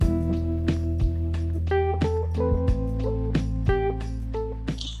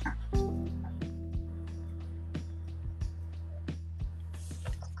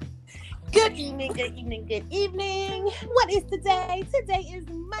Good evening, good evening, good evening. What is today? Today is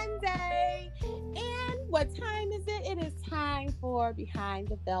Monday. And what time is it? It is time for Behind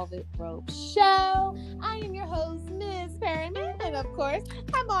the Velvet Rope Show. I am your host, Ms. Perryman. And of course,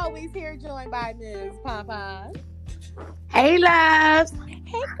 I'm always here joined by Ms. Pom Pom. Hey, loves.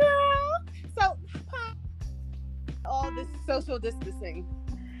 Hey, girl. So, Pom, all this social distancing.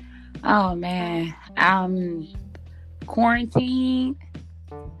 Oh, man. I'm quarantined.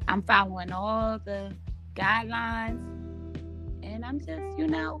 I'm following all the guidelines. And I'm just,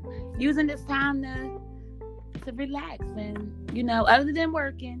 using this time to relax and, other than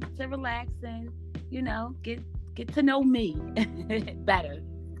working, to relax and, get to know me better.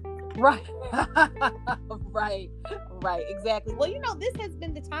 Right. right, exactly. Well, this has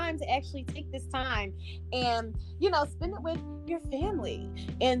been the time to actually take this time and, spend it with your family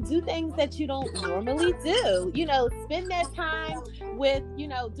and do things that you don't normally do. Spend that time with,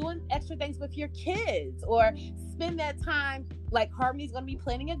 doing extra things with your kids, or spend that time, like Harmony's going to be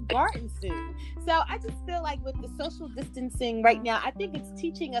planting a garden soon. So I just feel like with the social distancing right now, I think it's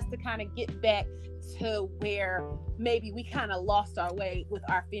teaching us to kind of get back to where maybe we kind of lost our way with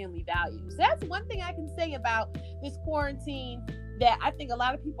our family values. That's one thing I can say about this quarantine, that I think a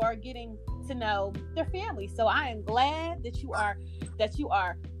lot of people are getting to know their family. So I am glad that you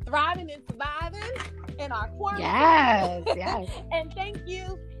are thriving and surviving in our quarantine. Yes. And thank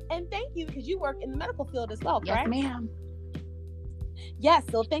you because you work in the medical field as well, correct? Yes, ma'am. Yes,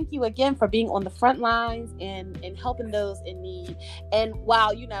 so thank you again for being on the front lines and helping those in need. And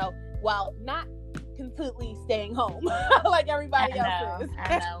while not completely staying home like everybody else is.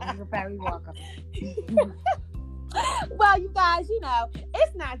 I know. You're very welcome. Well, you guys,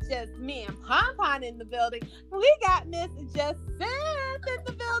 it's not just me and Pom Pom in the building. We got Miss Jacinth in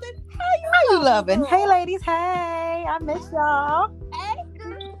the building. How you loving? Hey, ladies. Hey, I miss y'all. Hey,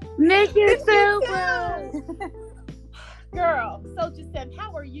 miss you too. Girl, so Jacinth,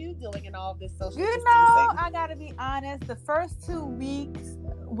 how are you doing in all this social distancing? I gotta be honest. The first 2 weeks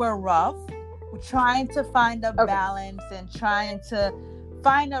were rough. We're trying to find a balance and trying to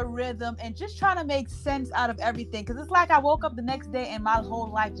find a rhythm and just trying to make sense out of everything. Because it's like I woke up the next day and my whole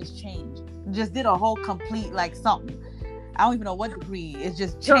life just changed. Just did a whole complete something. I don't even know what degree. It's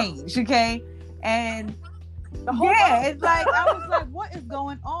just changed, okay? And it's like I was like, what is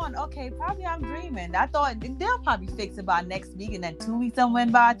going on? Okay, probably I'm dreaming. I thought they'll probably fix it by next week, and then 2 weeks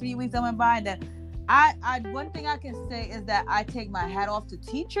went by, 3 weeks went by, and then I one thing I can say is that I take my hat off to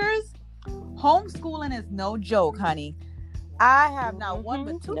teachers. Homeschooling is no joke, honey. I have not one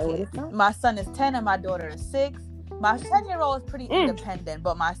but two kids. My son is 10 and my daughter is 6. My 10-year-old is pretty independent,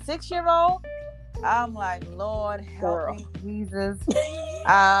 but my 6-year-old, I'm like, Lord help me, Jesus.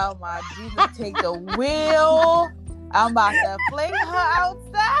 Oh my Jesus, take the wheel. I'm about to fling her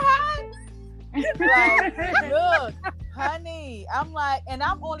outside. Like, look, honey. I'm like, and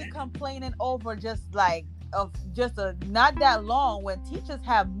I'm only complaining over not that long when teachers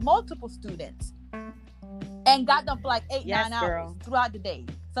have multiple students and got them for 8-9 hours throughout the day,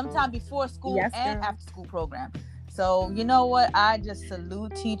 sometimes before school and after school program. So you know what? I just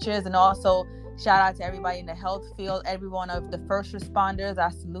salute teachers, and also shout out to everybody in the health field, every one of the first responders. I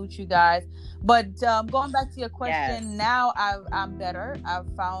salute you guys. But going back to your question, now I'm better. I've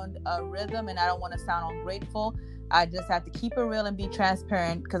found a rhythm, and I don't want to sound ungrateful. I just have to keep it real and be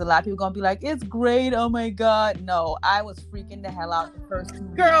transparent, because a lot of people going to be like, it's great. Oh my God. No, I was freaking the hell out the first 2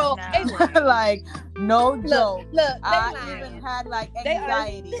 weeks. Girl, no joke. Look, I even had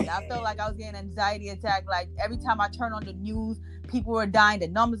anxiety. I felt like I was getting an anxiety attack. Like every time I turn on the news, people were dying. The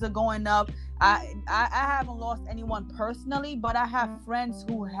numbers are going up. I haven't lost anyone personally, but I have friends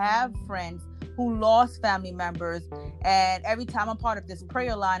who have friends who lost family members. And every time I'm part of this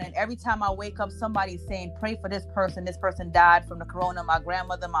prayer line, and every time I wake up, somebody's saying, pray for this person. This person died from the corona. My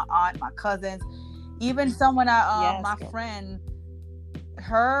grandmother, my aunt, my cousins, even someone my friend,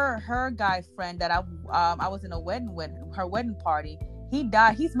 her guy friend that I was in a wedding with, her wedding party. He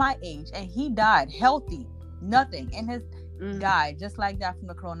died. He's my age, and he died healthy, nothing in his died just like that from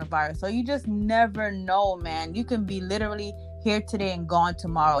the coronavirus. So you just never know, man. You can be literally here today and gone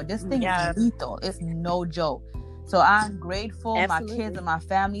tomorrow. This thing is lethal. It's no joke. So I'm grateful. Absolutely. My kids and my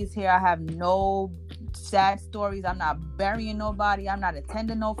family is here. I have no sad stories. I'm not burying nobody. I'm not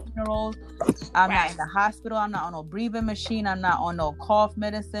attending no funerals. I'm not in the hospital. I'm not on no breathing machine. I'm not on no cough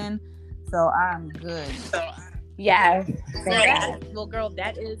medicine. So I'm good. Yes. Well, girl,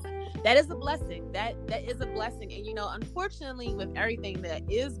 that is a blessing. That is a blessing. And unfortunately, with everything that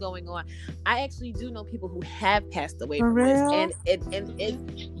is going on, I actually do know people who have passed away from this. And it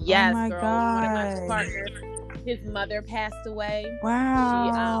yes, oh my girl. God. One of my partners. his mother passed away.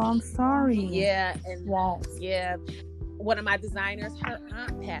 Wow, I'm sorry. Yeah, and Yes. yeah, one of my designers, her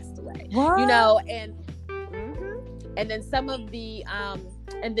aunt passed away. What? You know, and and then some of the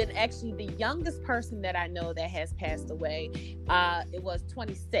and then actually the youngest person that I know that has passed away, it was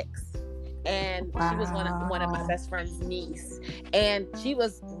 26. And she was one of my best friend's niece, and she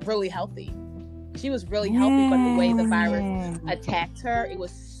was really healthy. She was really healthy, but the way the virus attacked her, it was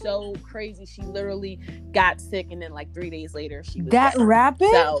so crazy. She literally got sick, and then like 3 days later, she was that dead.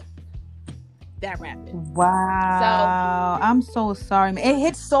 rapid. So that rapid. Wow. So I'm so sorry, man. It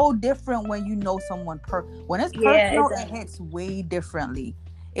hits so different when you know someone when it's personal, it hits way differently.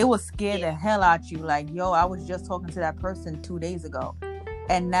 It will scare the hell out you. Like, yo, I was just talking to that person 2 days ago,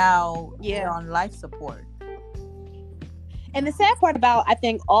 and now you're on life support. And the sad part about, I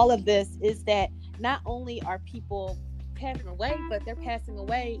think, all of this is that not only are people passing away, but they're passing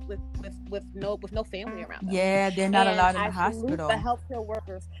away with no family around them. Yeah, they're not allowed in the hospital. The healthcare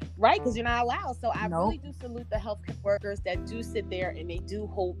workers, right? Because you're not allowed. So I really do salute the healthcare workers that do sit there and they do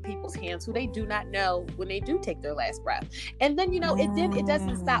hold people's hands who they do not know when they do take their last breath. And then, you know, it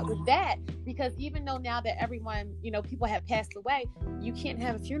doesn't stop with that, because even though now that everyone, you know, people have passed away, you can't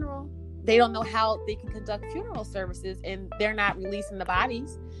have a funeral. They don't know how they can conduct funeral services, and they're not releasing the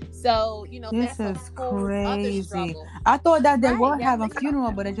bodies. So, you know, this that's is a whole other struggle. I thought that they would have a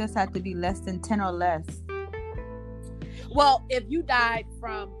funeral, but it just had to be less than 10 or less. Well, if you died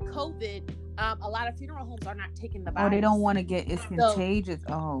from COVID, a lot of funeral homes are not taking the bodies. Oh, they don't want to it's contagious.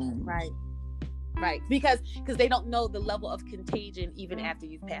 Right. Because they don't know the level of contagion even after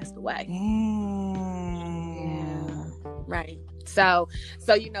you've passed away. Yeah. Right. So,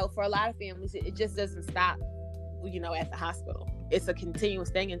 you know, for a lot of families, it just doesn't stop, you know, at the hospital. It's a continuous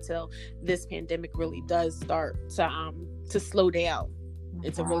thing until this pandemic really does start to slow down.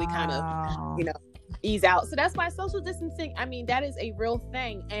 It's a really kind of, you know, ease out. So that's why social distancing, I mean, that is a real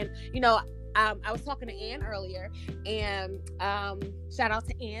thing. And, you know, I was talking to Ann earlier, and shout out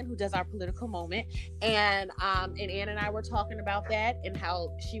to Ann, who does our political moment, and Ann and I were talking about that, and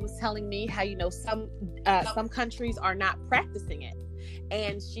how she was telling me how, you know, some countries are not practicing it,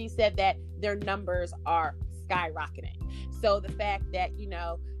 and she said that their numbers are skyrocketing. So the fact that, you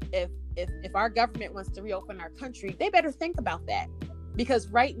know, if our government wants to reopen our country, they better think about that, because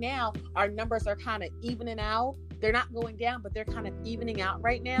right now our numbers are kind of evening out. They're not going down, but they're kind of evening out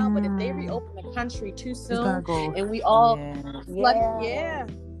right now. But if they reopen the country too soon, and we all that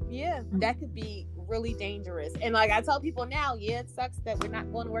could be really dangerous. And like I tell people now, it sucks that we're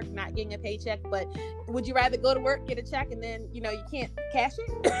not going to work, not getting a paycheck, but would you rather go to work, get a check, and then, you know, you can't cash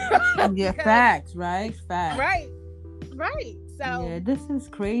it? Facts, right? Right. So yeah, this is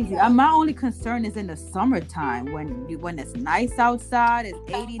crazy. My only concern is in the summertime when it's nice outside, it's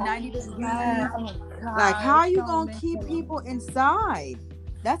 80, 90 degrees. Like, how are you gonna keep people inside?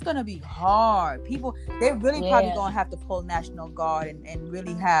 That's gonna be hard. People, they really probably gonna have to pull National Guard and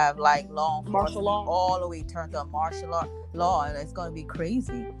really have like martial law all the way turned to martial law. It's gonna be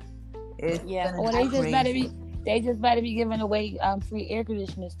crazy. They just better be giving away free air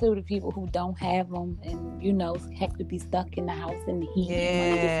conditioners too to people who don't have them, and, you know, have to be stuck in the house in the heat.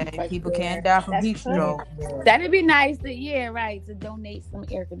 Yeah, people can't die from heat stroke. That'd be nice to donate some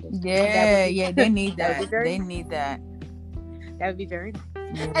air conditioners. Yeah, they need that. They need that. That would be very nice.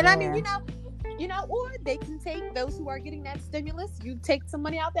 Yeah. And I mean, you know, or they can take those who are getting that stimulus. You take some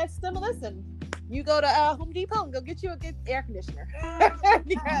money out that stimulus, and you go to Home Depot and go get you a good air conditioner.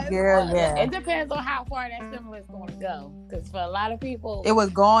 Because, it depends on how far that stimulus is going to go. Because for a lot of people, it was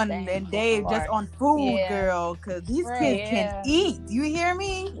gone and Dave just on food, girl. Because these kids can eat. You hear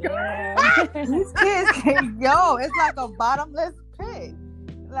me? Yeah. These kids can. It's like a bottomless pit.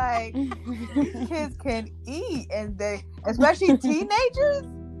 Like, these kids can eat, and they, especially teenagers.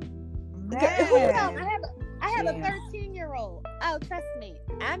 Man. I have a 13-year-old. Oh, trust me,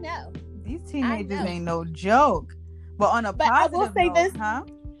 I know. These teenagers ain't no joke. But on a positive I will say note, this,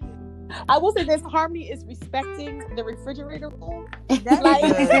 I will say this: Harmony is respecting the refrigerator rule. That's like,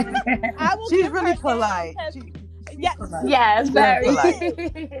 she's really polite. Yes, very polite.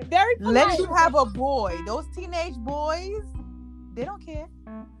 Very polite. Let you have a boy. Those teenage boys, they don't care.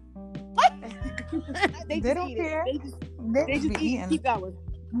 they don't care. They just keep going.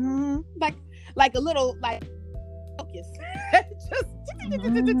 Mm-hmm. Like a little focus.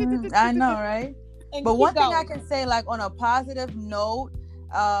 I know, right? But one thing I can say, like, on a positive note,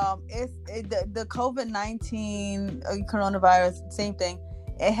 the COVID-19 coronavirus, same thing.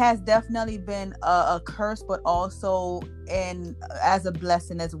 It has definitely been a curse, but also as a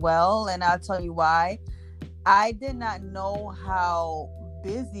blessing as well. And I'll tell you why. I did not know how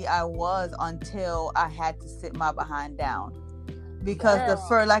busy I was until I had to sit my behind down. Because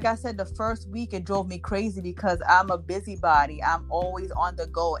like I said, the first week it drove me crazy because I'm a busybody. I'm always on the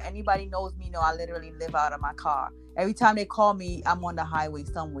go. Anybody knows me know I literally live out of my car. Every time they call me, I'm on the highway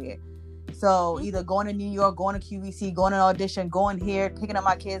somewhere. So either going to New York, going to QVC, going to an audition, going here, picking up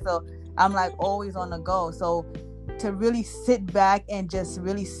my kids. So I'm like always on the go. So to really sit back and just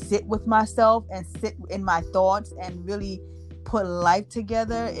really sit with myself and sit in my thoughts and really put life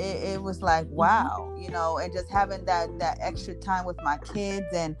together, it was like, wow, you know, and just having that extra time with my kids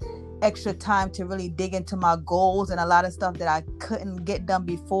and extra time to really dig into my goals and a lot of stuff that I couldn't get done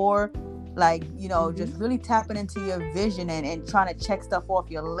before, like, you know, just really tapping into your vision and trying to check stuff off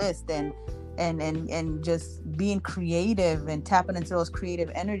your list and just being creative and tapping into those creative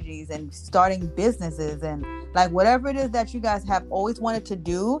energies and starting businesses and like whatever it is that you guys have always wanted to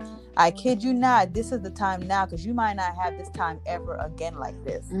do. I kid you not, this is the time now, because you might not have this time ever again like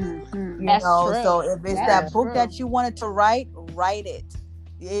this. You That's know, true. so if it's that book that you wanted to write it.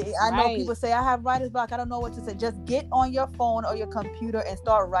 I know people say I have writer's block, I don't know what to say. Just get on your phone or your computer and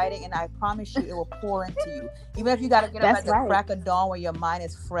start writing, and I promise you it will pour into you. Even if you got to get up at the crack of dawn where your mind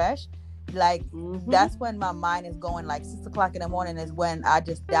is fresh, like that's when my mind is going. Like 6 o'clock in the morning is when I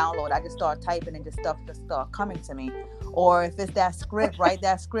just download, I just start typing and just stuff just start coming to me. Or if it's that script, write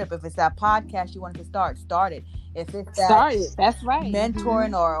that script. If it's that podcast you wanted to start it. If it's that that's right,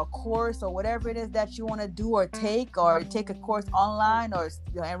 mentoring or a course or whatever it is that you want to do or take a course online or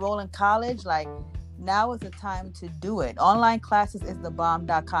enroll in college, like now is the time to do it. Online classes is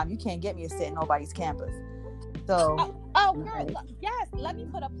thebomb.com. You can't get me to sit in nobody's campus. So girl, yes, let me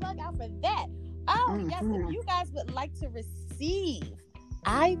put a plug out for that. Yes, if you guys would like to receive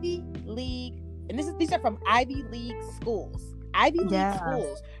Ivy League, and these are from Ivy League schools. League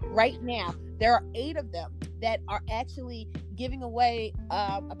schools right now, there are 8 of them that are actually giving away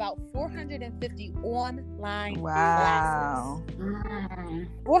about 450 online classes.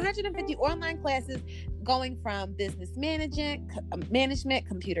 450 online classes going from business management,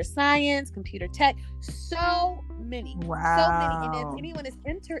 computer science, computer tech, so many.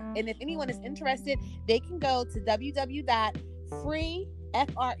 And if anyone is interested, they can go to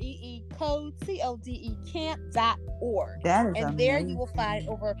camp.org. And there you will find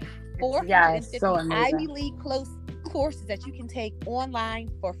over 450 Ivy League courses that you can take online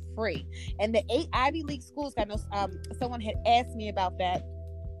for free. And the 8 Ivy League schools, I know someone had asked me about that.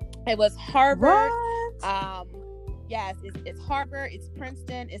 It was Harvard. Yes, it's Harvard, it's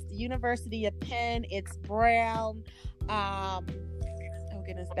Princeton, it's the University of Penn, it's Brown. Oh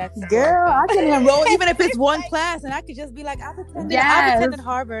goodness, that's girl, I can enroll even if it's one class, and I could just be like, I've attended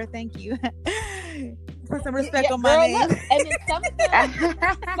Harvard, thank you. Put some respect on my name. Look, and then some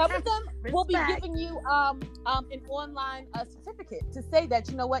of them will be giving you an online certificate to say that,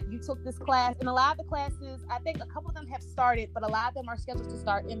 you know what, you took this class. And a lot of the classes, I think a couple of them have started, but a lot of them are scheduled to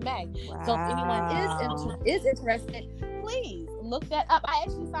start in May. So if anyone is interested, please look that up. I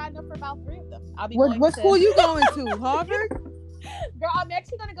actually signed up for about 3 of them. I'll be what school you going to? Harvard? Girl, I'm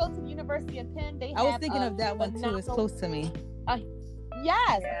actually going to go to the University of Penn. I was thinking of that one too. It's close to me.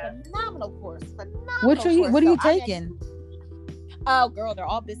 Yes, phenomenal course. What are you taking? Oh, girl, they're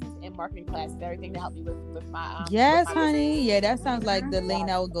all business and marketing classes. Everything to help me with my. Yes, with my honey. business. Yeah, that sounds like the lane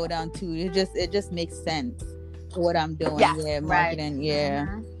I would go down to. It just makes sense for what I'm doing. Yes, yeah, marketing.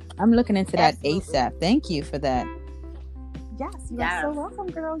 Yeah, I'm looking into that ASAP. Thank you for that. Yes, you're so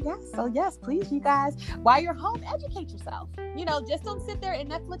welcome, girl. Yes. So yes, please, you guys, while you're home, educate yourself. You know, just don't sit there and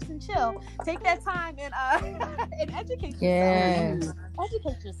Netflix and chill. Take that time and and educate yourself. Yeah.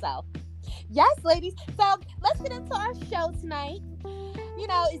 Educate yourself. Yes, ladies. So let's get into our show tonight. You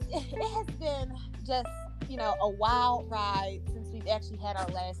know, it has been just, you know, a wild ride since we've actually had our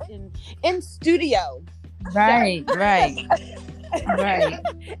last in studio. Right. And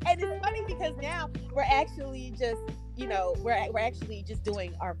it's funny because now we're actually just, you know, we're actually just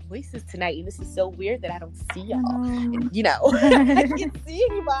doing our voices tonight, and this is so weird that I don't see y'all. And, you know, I can't see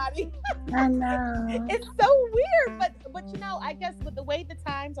anybody. I know. It's so weird, but you know, I guess with the way the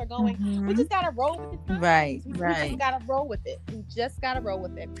times are going, we just gotta roll with the times. Right. We just gotta roll with it. We just gotta roll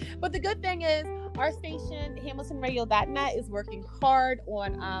with it. But the good thing is, our station, HamiltonRadio.net, is working hard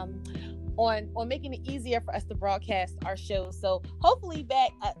on making it easier for us to broadcast our shows. So hopefully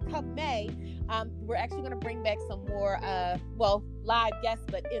back come May, we're actually going to bring back some more live guests,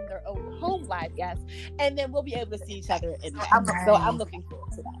 but in their own home live guests, and then we'll be able to see each other in May. So I'm looking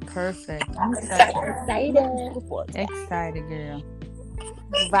forward to that. Perfect. I'm Excited, girl.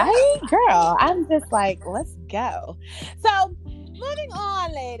 Right, girl. I'm just like, let's go. So moving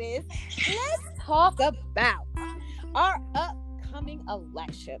on, ladies, let's talk about our upcoming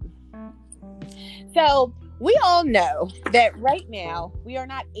election. So we all know that right now we are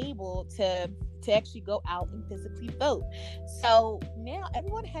not able to actually go out and physically vote. So now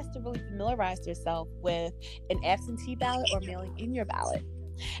everyone has to really familiarize themselves with an absentee ballot or mailing in your ballot.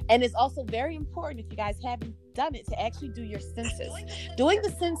 And it's also very important, if you guys haven't done it, to actually do your census. Doing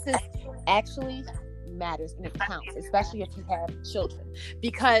the census actually matters and it counts, especially if you have children,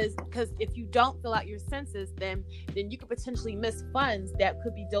 because if you don't fill out your census, then you could potentially miss funds that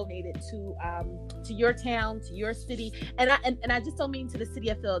could be donated to your town, to your city, and I just don't mean to the city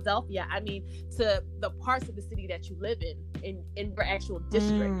of Philadelphia. I mean to the parts of the city that you live in your actual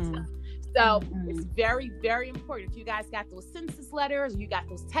district. So it's very, very important. If you guys got those census letters, you got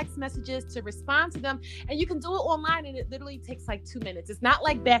those text messages, to respond to them. And you can do it online, and it literally takes like 2 minutes. It's not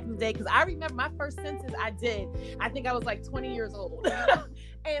like back in the day, because I remember my first census I did, I think I was like 20 years old.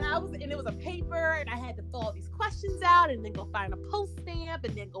 and it was a paper, and I had to fill all these questions out and then go find a post stamp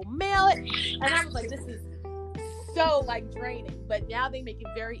and then go mail it. And I was like, this is so like draining. But now they make it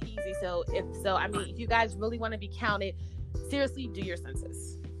very easy. So if you guys really want to be counted, seriously, do your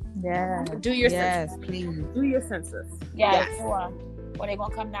census. Yeah. Do your census. Yes, please. Do your census. Yes. Or they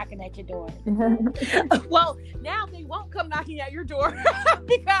gonna come knocking at your door. Well, now they won't come knocking at your door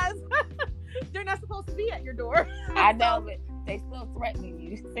because they're not supposed to be at your door. I know, but they still threatening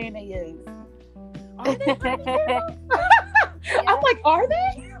you, saying they is. Are they? I'm like, are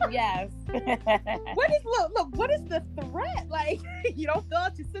they? Yes. What is the threat? Like, you don't fill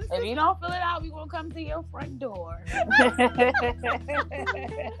out your census? If you don't fill it out, we gonna come to your front door.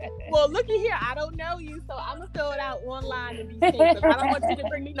 Well, looky here, I don't know you, so I'm gonna fill it out online and be safe. I don't want you to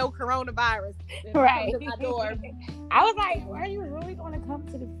bring me no coronavirus. Right. To my door. I was like, are you really gonna come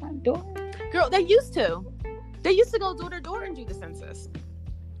to the front door? Girl, they used to. They used to go door to door and do the census.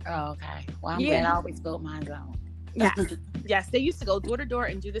 Oh, okay. Well, I'm glad I always built mine out. Yes, they used to go door to door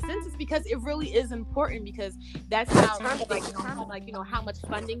and do the census, because it really is important, because that's how they determine how much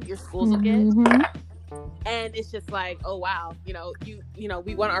funding your schools will get. And it's just like, oh wow,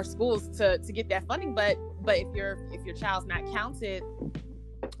 we want our schools to get that funding, but if your child's not counted,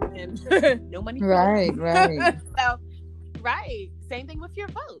 then no money. Right. So, right. Same thing with your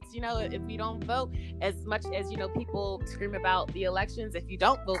votes. If you don't vote, as much as people scream about the elections, if you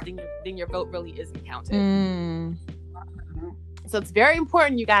don't vote, then your vote really isn't counted. So it's very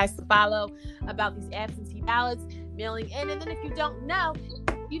important, you guys, to follow about these absentee ballots, mailing in, and then if you don't know,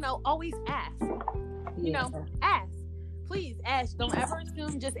 always ask. Ask. Please ask. Don't ever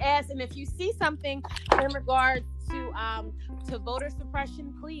assume. Just ask. And if you see something in regards to voter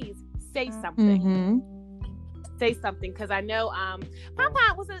suppression, please say something. Say something, because I know Pom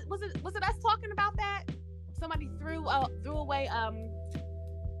was it us talking about that? Somebody threw away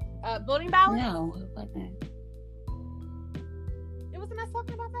voting ballots? No, it wasn't. It wasn't us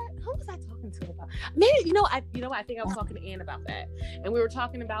talking about that? Who was I talking to about? Maybe I think I was talking to Ann about that. And we were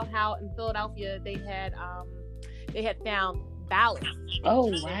talking about how in Philadelphia they had found ballots. Oh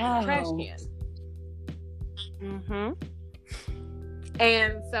in wow. Trash can.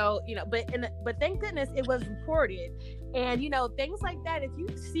 And so, but thank goodness it was reported. And, things like that, if you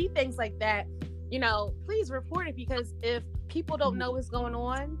see things like that, please report it, because if people don't know what's going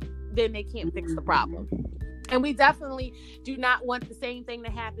on, then they can't fix the problem. And we definitely do not want the same thing to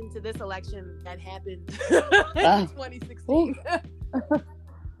happen to this election that happened in 2016.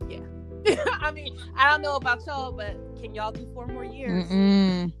 Yeah. I mean, I don't know about y'all, but can y'all do 4 more years?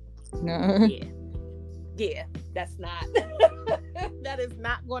 No. Yeah, that's not. That is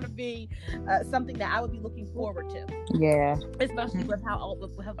not going to be something that I would be looking forward to. Yeah, especially with how all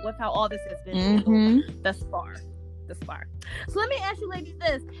this has been handled thus far. So let me ask you, ladies,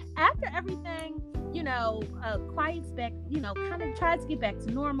 this: after everything, quiets back, kind of tries to get back to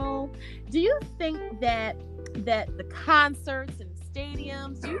normal, do you think that the concerts and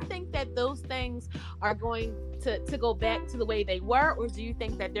stadiums, do you think that those things are going to go back to the way they were, or do you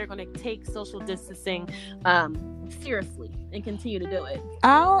think that they're going to take social distancing seriously and continue to do it?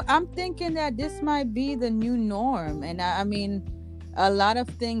 I'm thinking that this might be the new norm, and I mean, a lot of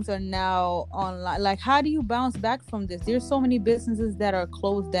things are now online. Like, how do you bounce back from this? There's so many businesses that are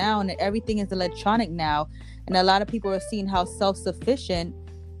closed down, and everything is electronic now, and a lot of people are seeing how self-sufficient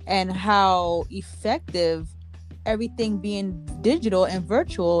and how effective everything being digital and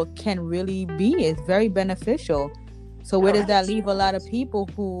virtual can really be. It's very beneficial. So where does that leave a lot of people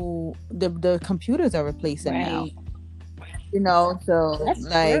who the computers are replacing now? So That's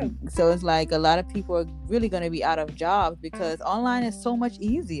like true. So it's like a lot of people are really going to be out of jobs because online is so much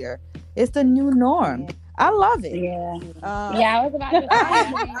easier. It's the new norm. I love it. Yeah. I was about to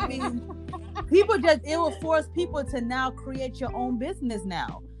say. it will force people to now create your own business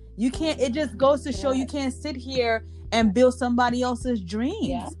now. You can't, it just goes to show you can't sit here and build somebody else's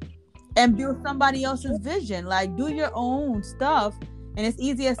dreams and build somebody else's vision. Like, do your own stuff, and it's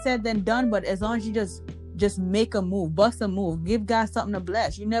easier said than done, but as long as you just make a move, bust a move, give God something to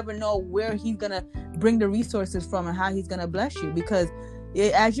bless. You never know where he's gonna bring the resources from and how he's gonna bless you, because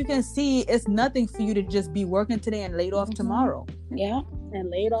as you can see, it's nothing for you to just be working today and laid off tomorrow. Yeah. And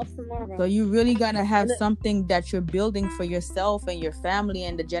laid off tomorrow. So you really gotta have something that you're building for yourself and your family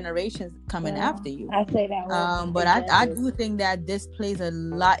and the generations coming after you. I say that. But I do think that this plays a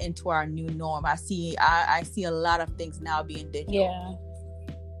lot into our new norm. I see a lot of things now being digital. Yeah.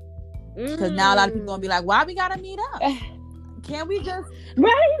 Because now a lot of people gonna be like, why we gotta meet up? Can't we just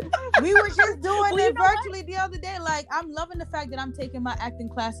right? We were just doing it virtually the other day. Like, I'm loving the fact that I'm taking my acting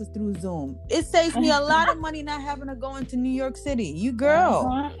classes through Zoom. It saves me a lot of money not having to go into New York City. You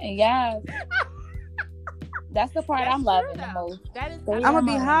girl. Yes. That's the part I'm loving the most. That is, I'm gonna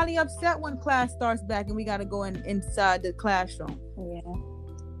be highly upset when class starts back and we gotta go inside the classroom. Yeah.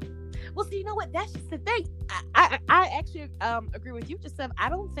 Well, see, you know what? That's just the thing. I actually agree with you, Joseph. I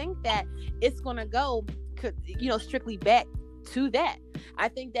don't think that it's gonna go, strictly back to that. I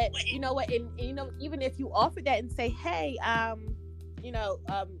think that, you know what, and even if you offer that and say, hey,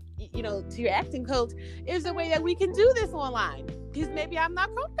 to your acting coach, is there a way that we can do this online? Because maybe I'm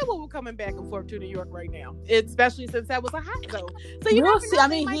not comfortable with coming back and forth to New York right now, especially since that was a hot zone. So you see. I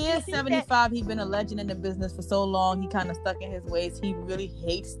mean, he is 75. He's been a legend in the business for so long. He kind of stuck in his ways. He really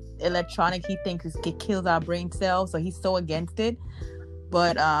hates electronic. He thinks it kills our brain cells, so he's so against it.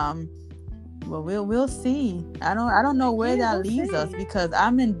 But well, we'll see. I don't know where that leaves us, because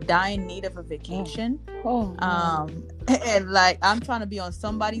I'm in dying need of a vacation. And like, I'm trying to be on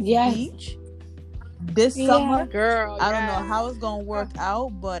somebody's beach this summer. Girl, I don't know how it's gonna work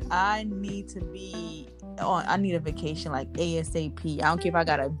out, but I need to be on. I need a vacation like ASAP. I don't care if I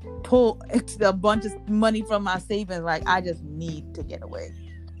gotta pull a bunch of money from my savings. Like, I just need to get away.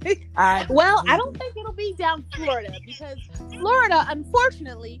 I don't think it'll be down Florida, because Florida,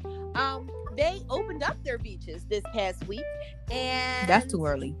 unfortunately, they opened up their beaches this past week, and that's too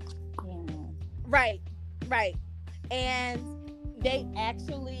early. Right. And they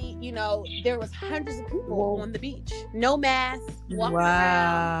actually, there was hundreds of people on the beach, no mask, walking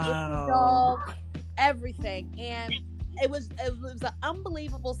around, dog, everything, and it was an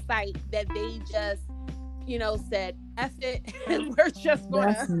unbelievable sight that they just, said, F it, and we're just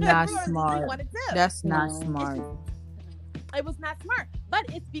going to. That's not smart. That's not smart. It was not smart, but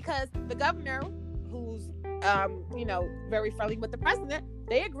it's because the governor, who's very friendly with the president,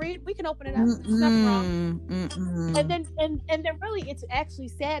 they agreed we can open it up. There's nothing wrong. And then really, it's actually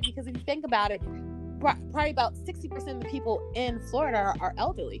sad, because if you think about it, probably about 60% of the people in Florida are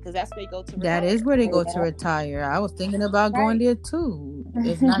elderly, because that's where they go to retire. That is where they go to retire. I was thinking about going there too.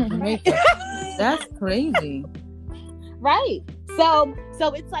 It's not Jamaica. That's crazy. Right. So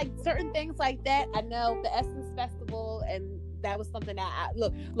it's like certain things like that. I know the Essence Festival, and that was something that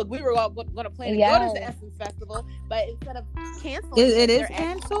look, we were all going to plan to go to the Essence Festival, but instead of canceling, it is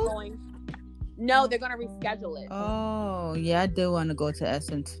canceled. No, they're going to reschedule it. Oh, yeah, I do want to go to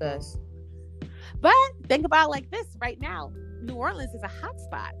Essence Fest. But think about it like this right now. New Orleans is a hot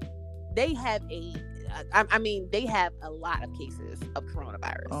spot. They have they have a lot of cases of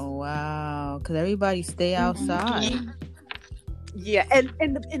coronavirus. Oh, wow. Because everybody stay outside. Yeah. And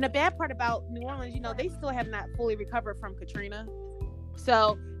the bad part about New Orleans, they still have not fully recovered from Katrina.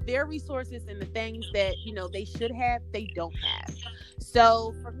 So their resources and the things that, they should have, they don't have.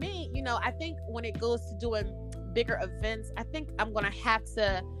 So for me, I think when it goes to doing bigger events, I think I'm going to have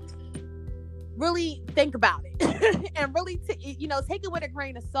to really think about it and really take it with a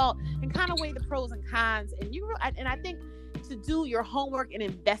grain of salt and kind of weigh the pros and cons, and I think to do your homework and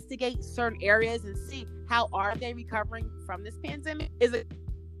investigate certain areas and see how are they recovering from this pandemic. Is it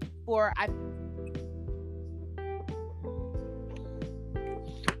for I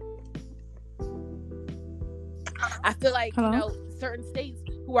feel like certain states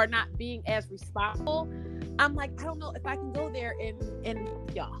who are not being as responsible, I'm like, I don't know if I can go there and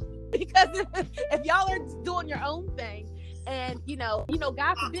y'all. Because if y'all are doing your own thing, and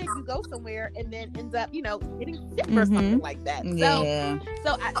God forbid you go somewhere and then ends up getting sick or something like that.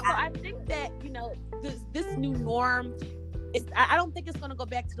 So I think that this new norm is, I don't think it's going to go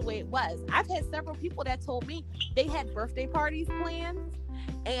back to the way it was. I've had several people that told me they had birthday parties planned,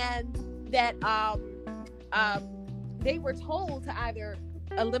 and that they were told to either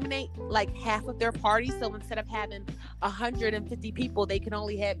eliminate like half of their parties, so instead of having 150 people, they can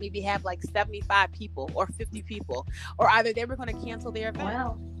only have like 75 people or 50 people, or either they were going to cancel their event.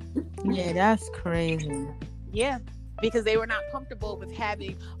 Wow. Yeah, that's crazy. Yeah, because they were not comfortable with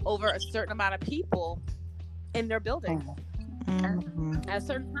having over a certain amount of people in their building at a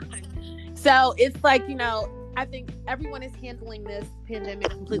certain time. So it's like, I think everyone is handling this pandemic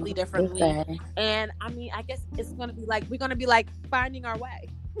completely differently. And I mean, I guess it's going to be like, we're going to be like finding our way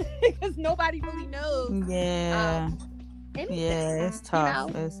because nobody really knows. Yeah. Anything, yeah, it's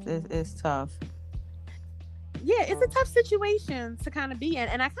tough. It's tough. Yeah, it's a tough situation to kind of be in.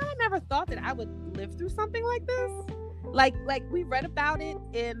 And I kind of never thought that I would live through something like this. Like we read about it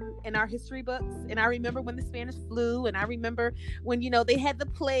in our history books, and I remember when the Spanish flu, and I remember when they had the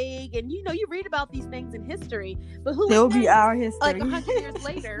plague, and you read about these things in history, but it'll be our history like 100 years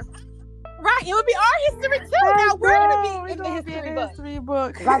later, right? It would be our history too. Now we're gonna be in the history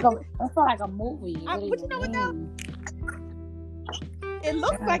book. It's like a movie. But you know what though? It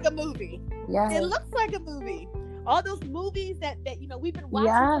looks like a movie. Yeah, it looks like a movie. All those movies that we've been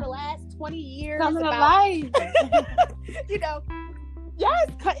watching for the last 20 years coming to life.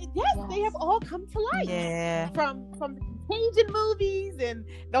 Yes, they have all come to life. Yeah. From the Cajun movies and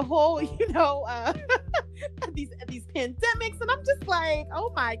the whole, these pandemics, and I'm just like,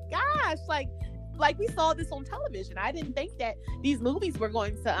 oh my gosh, like we saw this on television. I didn't think that these movies were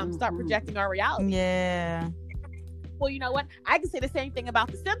going to start projecting our reality. Yeah. Well, you know what? I can say the same thing about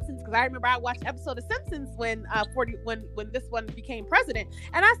The Simpsons, because I remember I watched an episode of Simpsons when this one became president,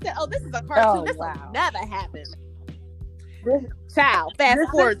 and I said, "Oh, this is a cartoon. This will never happen." Child, fast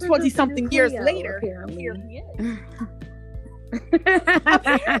forward 20-something years later, here he is.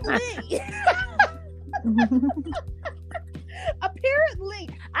 Apparently,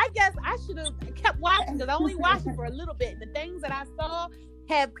 I guess I should have kept watching, because I only watched it for a little bit. The things that I saw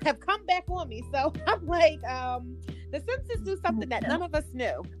have come back on me, so I'm like, The Simpsons do something that none of us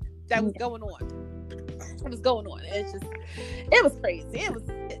knew that was going on. What was going on? It was crazy.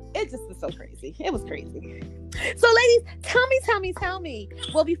 It just was so crazy. It was crazy. So, ladies, tell me.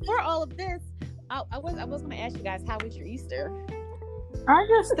 Well, before all of this, I was going to ask you guys, how was your Easter? I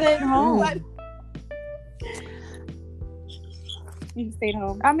just stayed home. You stayed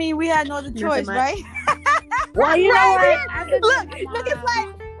home. I mean, we had no other choice, right? Well, you know what? Look, it's like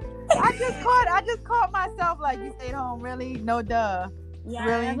I just caught myself like, you stayed home, really? No, duh. Yeah,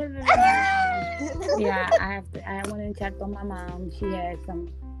 really? Yeah, I went and checked on my mom. She had some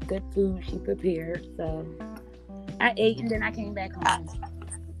good food she prepared, so I ate and then I came back home.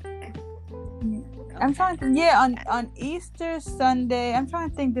 I'm trying to on Easter Sunday, I'm trying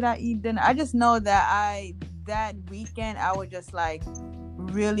to think, did I eat dinner? I just know that that weekend I was just like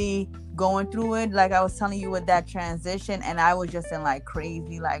really going through it, like I was telling you, with that transition, and I was just in like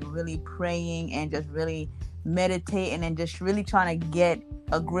crazy, like really praying and just really meditating and just really trying to get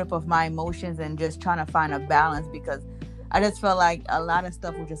a grip of my emotions and just trying to find a balance, because I just felt like a lot of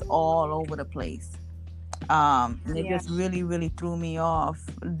stuff was just all over the place. And it just really, really threw me off.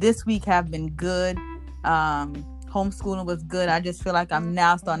 This week have been good. Homeschooling was good. I just feel like I'm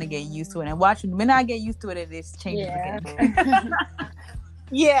now starting to get used to it. And when I get used to it, it is changing again.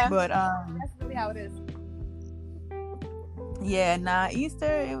 Yeah. But that's really how it is. Yeah,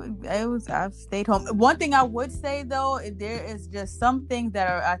 Easter, I've stayed home. One thing I would say though, there is just some things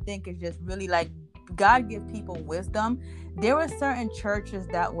that I think is just really like, God give people wisdom. There were certain churches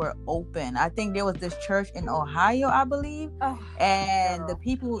that were open. I think there was this church in Ohio, I believe. And the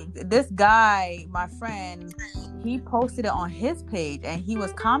people, this guy, my friend, he posted it on his page and he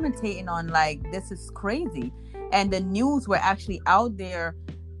was commentating on like, this is crazy. And the news were actually out there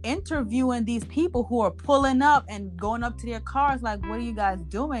interviewing these people who are pulling up and going up to their cars like, what are you guys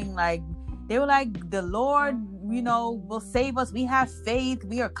doing? Like, they were like, the Lord, will save us. We have faith.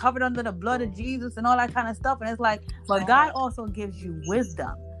 We are covered under the blood of Jesus and all that kind of stuff. And it's like, but God also gives you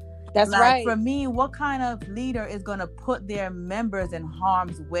wisdom. That's like, right. For me, what kind of leader is going to put their members in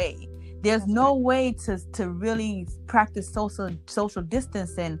harm's way? There's no way to really practice social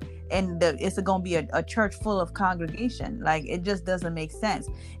distancing, and it's going to be a church full of congregation. Like, it just doesn't make sense.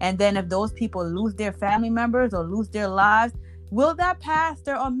 And then if those people lose their family members or lose their lives, will that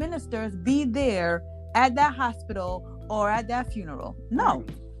pastor or ministers be there at that hospital or at that funeral? No.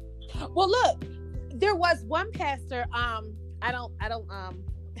 Well, look, there was one pastor. I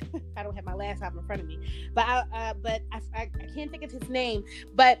don't have my laptop in front of me, but I can't think of his name.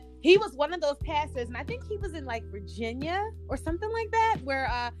 But he was one of those pastors, and I think he was in like Virginia or something like that,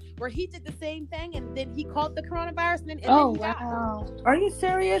 where he did the same thing, and then he caught the coronavirus, and then he died. Are you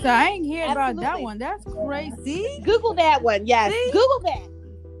serious? I ain't hear about that one. That's crazy. Google that one. Yes. See?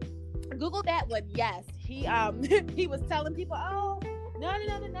 Google that one. Yes. He he was telling people,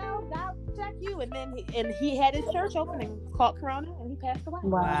 no, God protect you. And then he had his church open and caught Corona, and he passed away.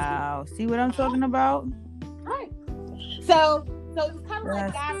 Wow. See what I'm talking about? Right. So it's kind of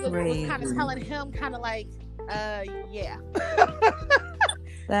like That's God was kind of crazy. telling him, kind of like, yeah,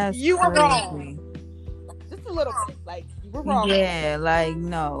 That's you were crazy. wrong. Just a little bit, like you were wrong. Yeah, like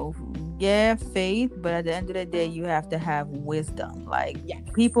no. Yeah, faith, but at the end of the day, you have to have wisdom. Like Yes.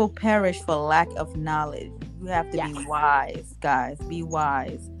 people perish for lack of knowledge. You have to Yes. be wise, guys. Be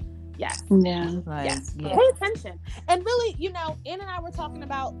wise. Yes. Yeah. Like, Yes. yeah. Pay attention. And really, Ann and I were talking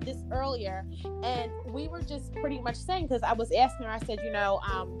about this earlier, and we were just pretty much saying, because I was asking her, I said,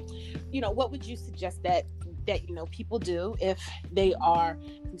 what would you suggest that people do if they are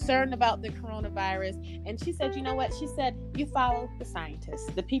concerned about the coronavirus? And she said, you know what? She said, you follow the scientists,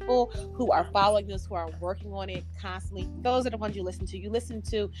 the people who are following this, who are working on it constantly. Those are the ones you listen to. You listen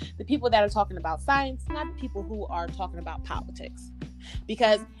to the people that are talking about science, not the people who are talking about politics.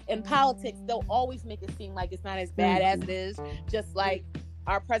 Because in politics, they'll always make it seem like it's not as bad as it is. Just like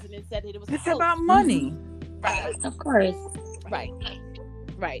our president said that it was. It's about money. Right. Of course. Right.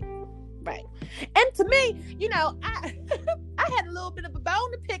 And to me, I had a little bit of a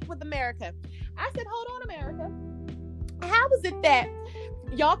bone to pick with America. I said, hold on, America. How is it that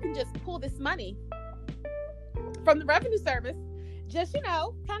y'all can just pull this money from the revenue service, just, kind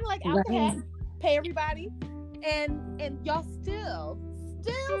of like out the hat, pay everybody, and y'all still,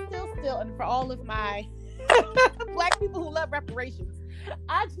 and for all of my Black people who love reparations,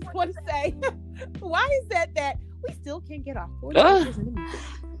 I just want to say, why is that we still can't get our 40 acres in the movie?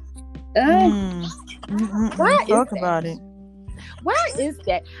 Why Talk is about that? it. Why is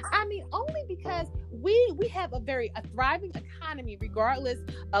that? I mean, only because we have a thriving economy, regardless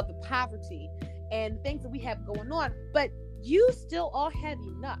of the poverty and things that we have going on. But you still all have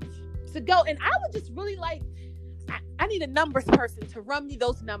enough to go. And I would just really like, I need a numbers person to run me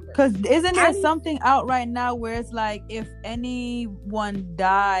those numbers. Because isn't there something out right now where it's like, if anyone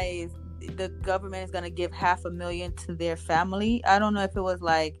dies, the government is going to give $500,000 to their family? I don't know if it was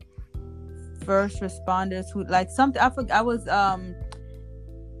like first responders who like something. I forgot.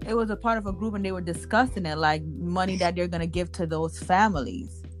 It was a part of a group and they were discussing it, like money that they're going to give to those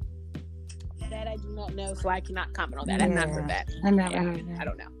families. That I do not know, so I cannot comment on that. I've not heard that. I never heard that. I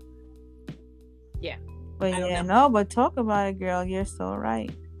don't know. Yeah. But but talk about it, girl. You're so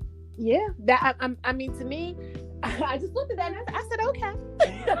right. Yeah, that I mean, to me, I just looked at that and I said, okay.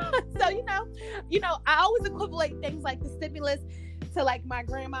 So I always equivalent things like the stimulus to like my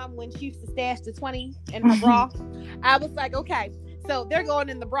grandma when she used to stash the 20 in her bra. I was like, okay, so they're going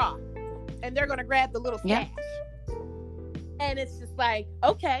in the bra, and they're going to grab the little stash, and it's just like,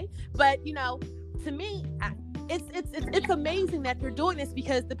 okay, but to me, it's amazing that they're doing this,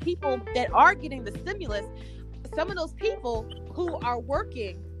 because the people that are getting the stimulus, some of those people who are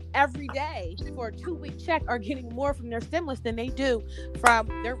working every day for a 2-week check are getting more from their stimulus than they do from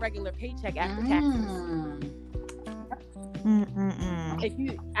their regular paycheck after taxes.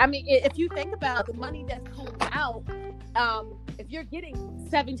 If you think about the money that's coming out, if you're getting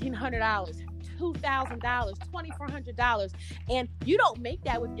 $1,700, $2,000, $2,400, and you don't make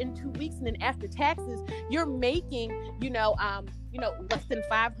that within 2 weeks, and then after taxes you're making less than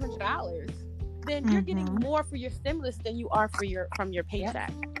 $500, then you're getting more for your stimulus than you are from your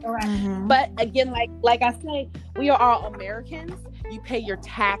paycheck. Right. But again, like I say, we are all Americans. You pay your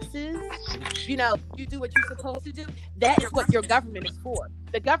taxes. You do what you're supposed to do. That is what your government is for.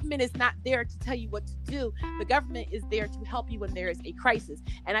 The government is not there to tell you what to do. The government is there to help you when there is a crisis.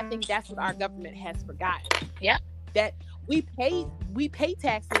 And I think that's what our government has forgotten. Yeah. That we pay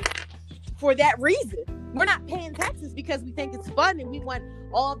taxes for that reason. We're not paying taxes because we think it's fun and we want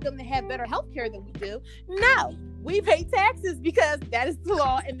all of them to have better health care than we do. No, we pay taxes because that is the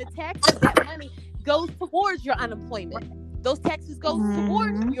law, and the taxes, that money goes towards your unemployment. Those taxes go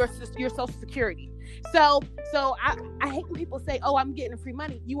towards your Social Security. So I hate when people say, "Oh, I'm getting free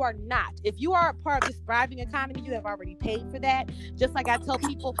money." You are not. If you are a part of this thriving economy, you have already paid for that. Just like I tell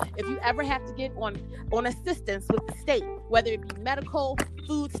people, if you ever have to get on assistance with the state, whether it be medical,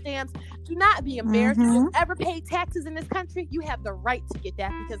 food stamps, do not be embarrassed. If you ever pay taxes in this country, you have the right to get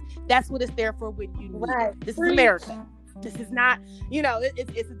that, because that's what it's there for when you need it. This is America. This is not,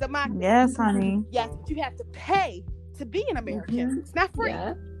 it's a democracy. Yes, honey. Yes, but you have to pay to be an American. It's not free.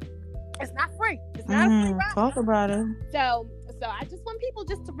 Yeah. It's not free. It's not a free ride. Talk about it. So I just want people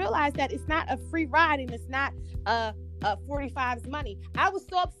just to realize that it's not a free ride, and it's not 45's money. I was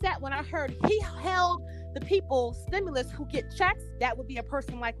so upset when I heard he held the people stimulus who get checks. That would be a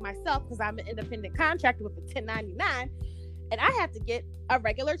person like myself, because I'm an independent contractor with a 1099, and I have to get a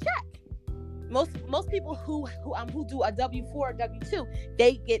regular check. most people who do a W-4 or W-2,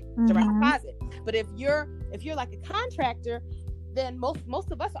 they get direct deposit. But if you're like a contractor, then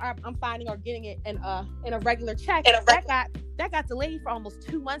most of us I'm finding are getting it in a regular check. That got delayed for almost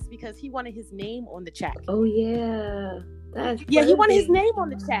 2 months because he wanted his name on the check. Oh yeah. He wanted his name on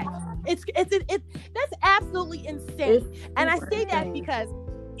the check. That's absolutely insane. And I say that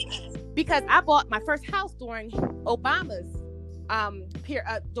because I bought my first house during Obama's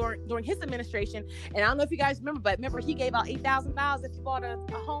during his administration, and I don't know if you guys remember, he gave out $8,000 if you bought a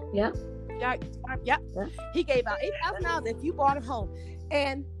home. Yep. He gave out $8,000 if you bought a home,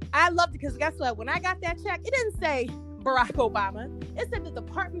 and I loved it because guess what? When I got that check, it didn't say Barack Obama. It said the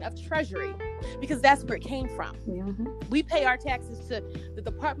Department of Treasury, because that's where it came from. Mm-hmm. We pay our taxes to the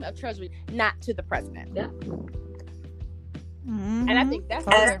Department of Treasury, not to the president. Yeah. And I think that's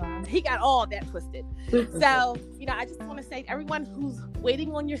where he got all that twisted. So, I just want to say to everyone who's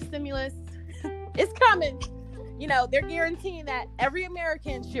waiting on your stimulus, it's coming. They're guaranteeing that every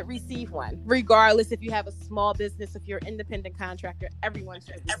American should receive one, regardless if you have a small business, if you're an independent contractor, everyone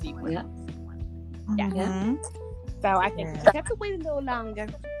should receive one. Yeah. So I think we just have to wait a little longer.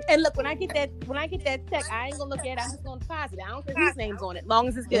 And look, when I get that check, I ain't gonna look at it. I'm just gonna deposit it. I don't care whose name's on it, long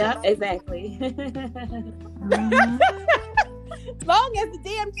as it's good. Yeah, exactly. Long as the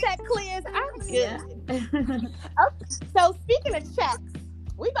damn check clears, I'm good. Okay, so speaking of checks,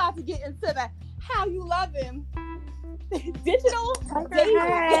 we about to get into the how you love him digital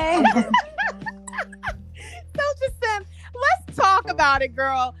dating. So just let's talk about it,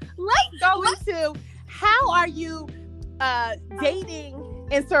 girl. Let's go into how are you dating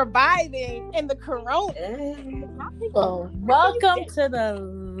and surviving in the corona. Welcome to the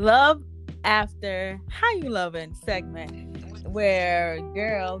Love After How You Loving segment, where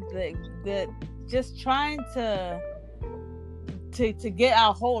girls that just trying to get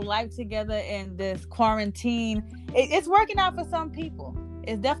our whole life together in this quarantine. It's working out for some people.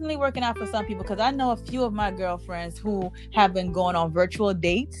 It's definitely working out for some people, because I know a few of my girlfriends who have been going on virtual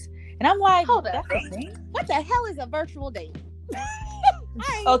dates, and I'm like, hold up, what the hell is a virtual date?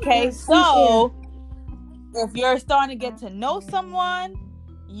 Okay, so if you're starting to get to know someone,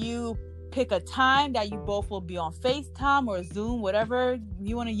 you pick a time that you both will be on FaceTime or Zoom, whatever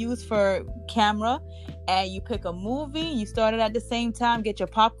you want to use for camera, and you pick a movie. You start it at the same time, get your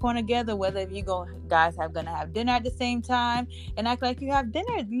popcorn together, whether if you guys are gonna have dinner at the same time, and act like you have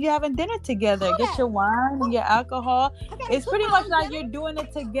dinner. You're having dinner together. Get your wine and your alcohol. It's pretty much like you're doing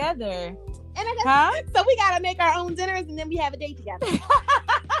it together. So we gotta make our own dinners and then we have a date together.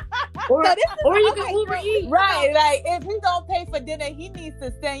 Or you can Uber Eats. Right, like if he don't pay for dinner, he needs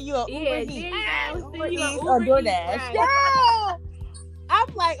to send you an Uber Eats or DoorDash. Yeah.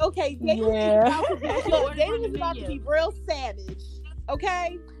 I'm like, okay, dating is about to be real savage.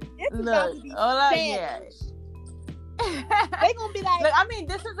 Okay? It's about to be savage. They gonna be like, look, I mean,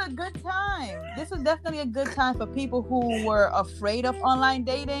 this is a good time. This is definitely a good time for people who were afraid of online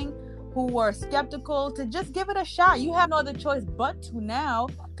dating, who were skeptical, to just give it a shot. You have no other choice but to now,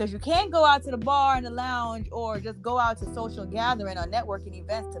 because you can't go out to the bar and the lounge or just go out to social gathering or networking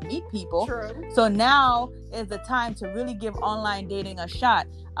events to meet people. True. So now is the time to really give online dating a shot.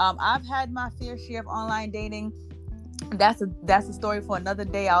 I've had my fair share of online dating. That's a story for another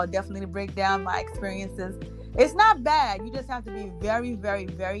day. I'll definitely break down my experiences. It's not bad. You just have to be very, very,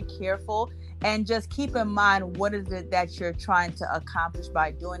 very careful. And just keep in mind, what is it that you're trying to accomplish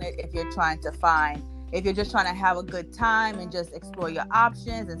by doing it? If you're just trying to have a good time and just explore your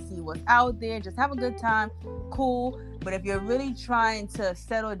options and see what's out there, just have a good time, cool. But if you're really trying to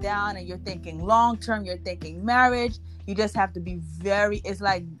settle down and you're thinking long-term, you're thinking marriage, you just have to be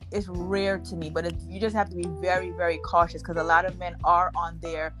it's rare to me, but you just have to be very, very cautious, because a lot of men are on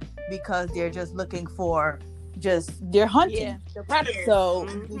there because they're just looking for they're hunting. Yeah, they're predators. So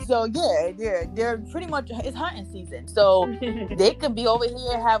yeah, they're pretty much, it's hunting season. So they could be over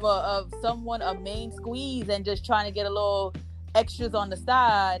here, have a main squeeze and just trying to get a little extras on the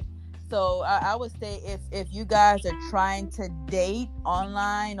side. So I would say if you guys are trying to date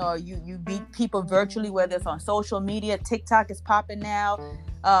online, or you meet people virtually, whether it's on social media, TikTok is popping now,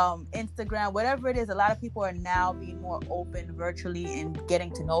 Instagram, whatever it is, a lot of people are now being more open virtually and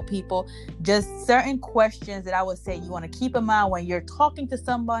getting to know people. Just certain questions that I would say you want to keep in mind when you're talking to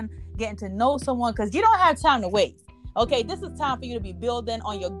someone, getting to know someone, because you don't have time to waste. Okay, this is time for you to be building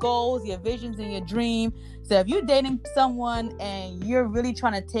on your goals, your visions, and your dream. So if you're dating someone and you're really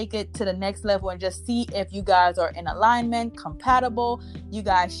trying to take it to the next level and just see if you guys are in alignment, compatible, you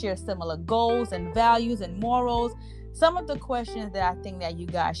guys share similar goals and values and morals, some of the questions that I think that you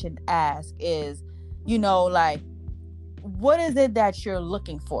guys should ask is, like, what is it that you're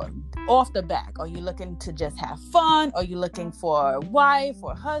looking for? off the back? Are you looking to just have fun? Are you looking for a wife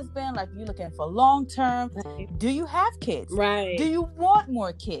or husband? Like, you looking for long term? Right. Do you have kids? Right. Do you want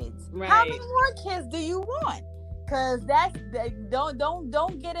more kids? Right. How many more kids do you want? Because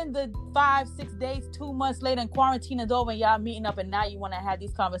don't get in the 5-6 days, 2 months later, and quarantine is over and y'all meeting up, and now you want to have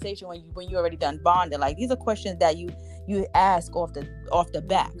these conversations when you already done bonded. Like, these are questions that you ask off the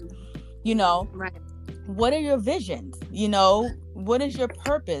back. You know, right. What are your visions? You know, what is your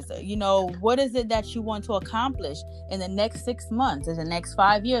purpose? You know, what is it that you want to accomplish in the next 6 months, in the next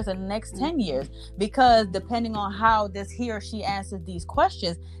 5 years, in the next 10 years? Because depending on how he or she answers these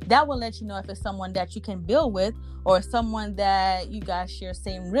questions, that will let you know if it's someone that you can build with, or someone that you guys share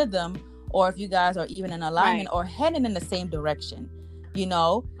same rhythm, or if you guys are even in alignment, right, or heading in the same direction, you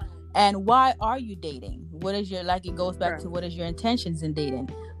know? And why are you dating? What is your, like, it goes back to what is your intentions in dating?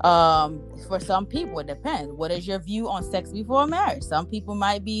 For some people, it depends. What is your view on sex before marriage? Some people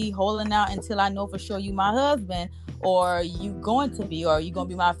might be holding out until I know for sure you my husband, or you going to be, or you going to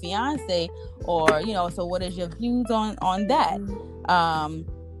be my fiance, or, you know, so what is your views on that?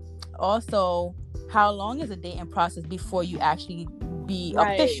 Also, how long is a dating process before you actually be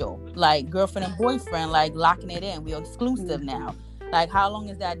official? Like girlfriend and boyfriend, like locking it in. We're exclusive now. Like, how long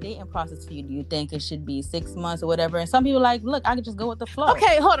is that dating process for you? Do you think it should be 6 months or whatever? And some people are like, look, I can just go with the flow.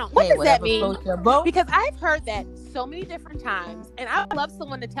 Okay, hold on. What does that mean? Boat. Because I've heard that so many different times, and I would love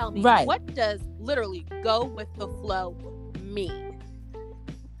someone to tell me, what does literally go with the flow mean?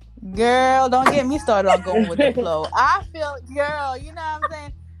 Girl, don't get me started on going with the flow. I feel, girl, you know what I'm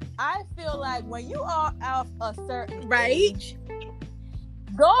saying? I feel like when you are of a certain age,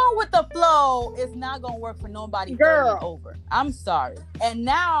 going with the flow is not going to work for nobody. Girl, over. I'm sorry. And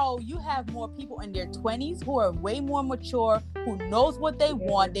now you have more people in their 20s who are way more mature, who knows what they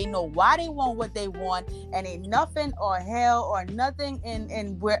want. They know why they want what they want, and ain't nothing or hell or nothing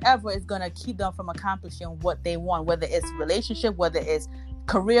in wherever is going to keep them from accomplishing what they want, whether it's relationship, whether it's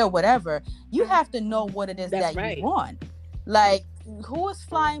career, whatever. You have to know what it is you want. Like, who is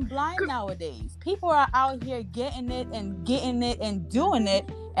flying blind nowadays? People are out here getting it and doing it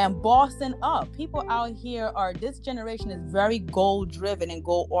and bossing up. People out here this generation is very goal driven and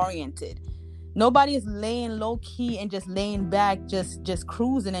goal oriented. Nobody is laying low key and just laying back, just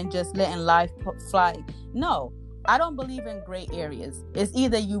cruising and just letting life fly. No, I don't believe in gray areas. It's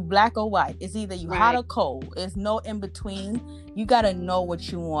either you black or white. It's either you hot or cold. It's no in between. You got to know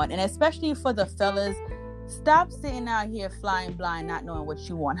what you want. And especially for the fellas, stop sitting out here flying blind, not knowing what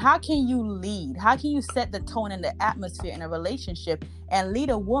you want. How can you lead? How can you set the tone and the atmosphere in a relationship and lead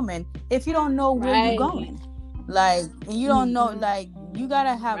a woman if you don't know where you're going? Like, you don't know, like, you got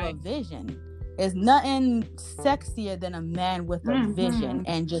to have a vision. There's nothing sexier than a man with a vision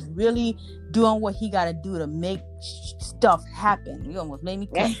and just really doing what he got to do to make stuff happen. You almost made me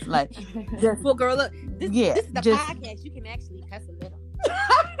cuss. Like, well, girl, look, this is the podcast. You can actually cuss a little.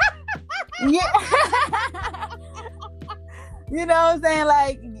 You know what I'm saying?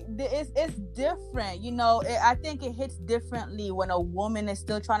 Like, it's different. You know, I think it hits differently when a woman is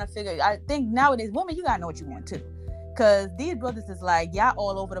still trying to figure. I think nowadays, women, you gotta know what you want too, because these brothers is like, y'all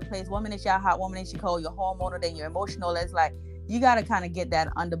all over the place. One minute y'all hot, one minute you cold. You're hormonal, then you're emotional. It's like you gotta kind of get that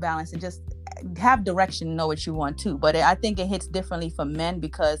under balance and just have direction and know what you want too. But I think it hits differently for men,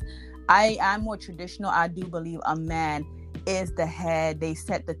 because I'm more traditional. I do believe a man is the head. They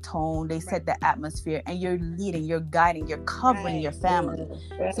set the tone, they set the atmosphere, and you're leading, you're guiding, you're covering your family.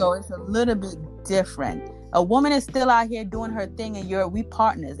 So it's a little bit different. A woman is still out here doing her thing, and we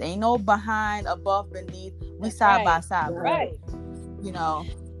partners. Ain't no behind, above, beneath. We side by side, you know.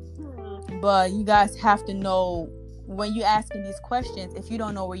 But you guys have to know, when you're asking these questions, if you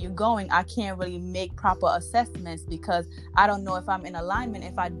don't know where you're going, I can't really make proper assessments, because I don't know if I'm in alignment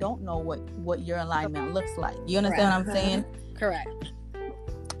if I don't know what your alignment looks like. You understand what I'm saying? Correct.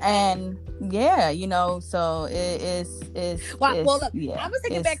 And you know, so it's well, look, I'm gonna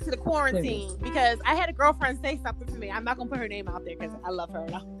take it back to the quarantine, because I had a girlfriend say something to me. I'm not gonna put her name out there because I love her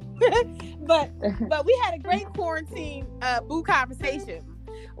enough. but we had a great quarantine boo conversation,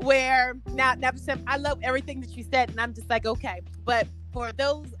 where now I love everything that you said, and I'm just like, okay, but for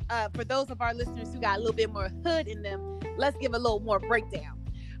those of our listeners who got a little bit more hood in them, let's give a little more breakdown.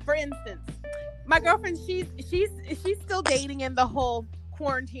 For instance, my girlfriend, she's still dating in the whole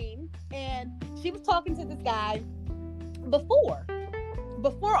quarantine, and she was talking to this guy before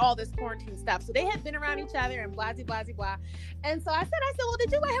all this quarantine stuff. So they had been around each other and blah, blah, blah, blah. And so I said, well,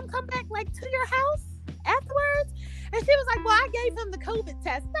 did you let him come back like to your house afterwards? And she was like, well, I gave him the COVID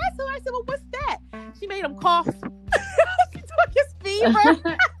test. I said, well, what's that? She made him cough. She took his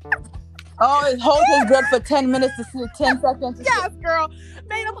fever. Oh, hold his breath for 10 minutes to see 10 seconds. Yes, girl.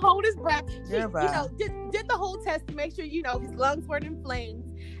 Made him hold his breath. She, Yeah, bro. did the whole test to make sure, his lungs weren't inflamed.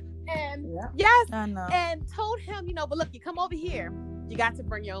 And Yeah. yes, I know. and told him, but look, you come over here. You got to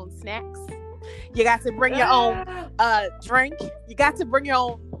bring your own snacks. You got to bring your own drink. You got to bring your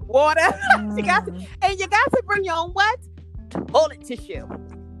own water. you got to bring your own what? Toilet tissue.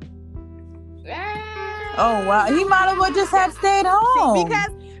 Oh wow, he might as well just have stayed home.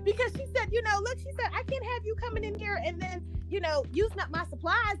 Because she said, look, she said, I can't have you coming in here and then, using up my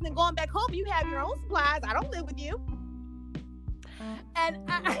supplies and then going back home. You have your own supplies. I don't live with you. And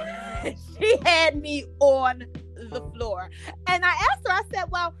she had me on the floor. And I asked her, I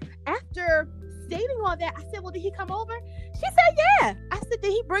said, well, after stating all that, I said, well, did he come over? She said, yeah. I said,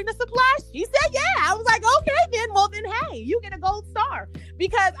 did he bring the supplies? She said, yeah. I was like, okay, then. Well, then, hey, you get a gold star.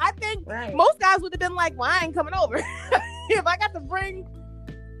 Because I think most guys would have been like, well, I ain't coming over. If I got to bring...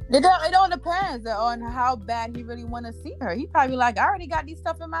 It all depends on how bad he really want to see her. He probably like, I already got these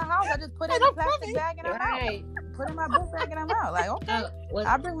stuff in my house. I just put it in a plastic bag and I'm out. Put in my book bag and I'm out. Like, okay,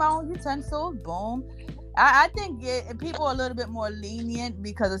 I bring my own utensils. Boom. I think people are a little bit more lenient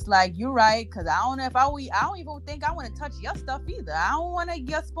because it's like, you're right. Because I don't know if I don't even think I want to touch your stuff either. I don't want to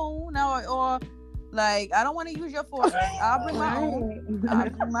your spoon or like, I don't want to use your fork. I'll bring my own. I'll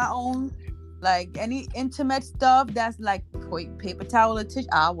bring my own. Like any intimate stuff that's like paper towel or tissue,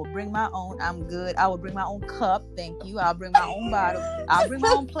 I will bring my own. I'm good. I will bring my own cup. Thank you. I'll bring my own bottle. I'll bring my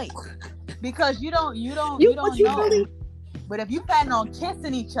own plate. Because you don't know. Really... But if you plan on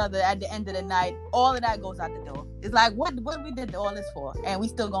kissing each other at the end of the night, all of that goes out the door. It's like, what we did all this for? And we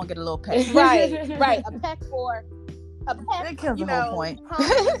still gonna get a little peck. Right. A peck for a peck. That kills the whole point.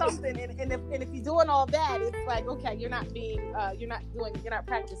 Something. And if you're doing all that, it's like, okay, you're not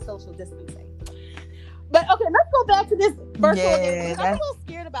practicing social distancing. But okay, let's go back to this virtual dating. I'm a little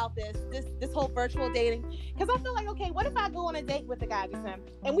scared about this whole virtual dating, because I feel like, okay, what if I go on a date with a guy,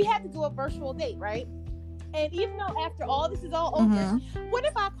 and we had to do a virtual date, right? And even though after all this is all over, what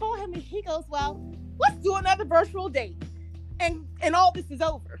if I call him and he goes, well, let's do another virtual date, and all this is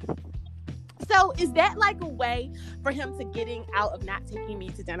over? So is that like a way for him to getting out of not taking me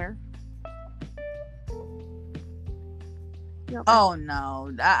to dinner? Oh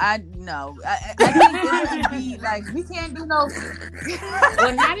no, I no. I think it would be like, we can't do no.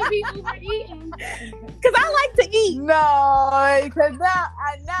 Well, not if he's overeating. Because I like to eat. No, because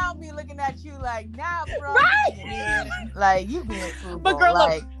now be looking at you like, nah, bro. Right. Like, you being frugal. But girl,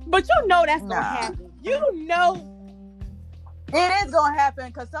 like, look, but that's gonna happen. You know, it is gonna happen,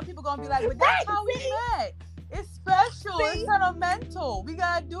 because some people gonna be like, well, that's how we met. It's special. It's sentimental. We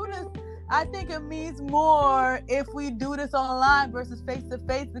gotta do this. I think it means more if we do this online versus face to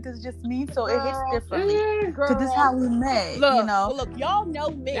face, because it's just me, so it hits differently. Because this is how we met. Look, look, y'all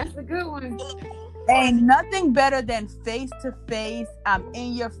know me. That's a good one. Ain't nothing better than face to face. I'm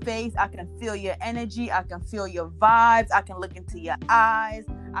in your face. I can feel your energy. I can feel your vibes. I can look into your eyes.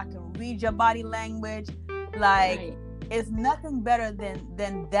 I can read your body language. Like, it's nothing better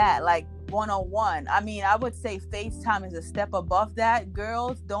than that. Like, one-on-one. I mean, I would say FaceTime is a step above that.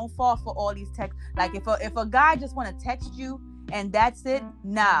 Girls, don't fall for all these texts. Like, if a guy just want to text you and that's it,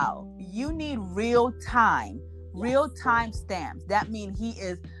 now you need real time stamps. That means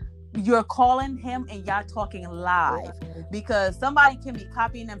you're calling him and y'all talking live, because somebody can be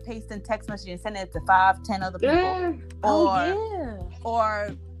copying and pasting text messages and sending it to 5-10 other people,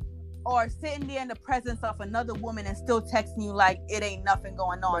 or sitting there in the presence of another woman and still texting you like it ain't nothing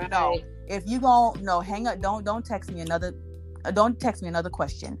going on. Right. No, if you hang up. Don't text me another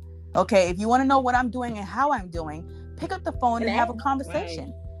question. Okay, if you want to know what I'm doing and how I'm doing, pick up the phone and have a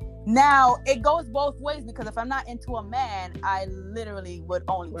conversation. Right. Now, it goes both ways, because if I'm not into a man, I literally would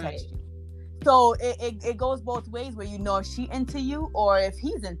only text you. So it goes both ways, where you know if she into you or if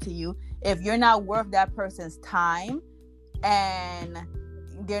he's into you. If you're not worth that person's time and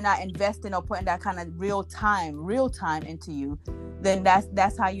they're not investing or putting that kind of real time into you, then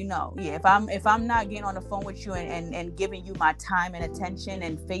that's how you know. Yeah, if I'm not getting on the phone with you and giving you my time and attention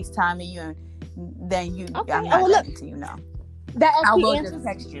and FaceTiming you, then I'm not into you now. That actually I will just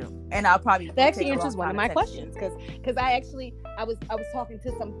text you, and I'll probably. That actually answers one of my questions, because I was talking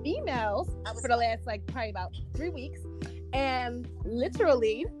to some females for the last probably about 3 weeks, and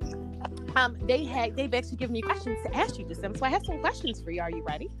literally, they've actually given me questions to ask you, December. So I have some questions for you. Are you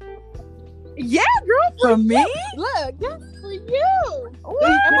ready? Yeah, girl. For me? Look, that's for you.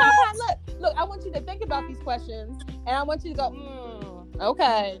 Look. I want you to think about these questions, and I want you to go,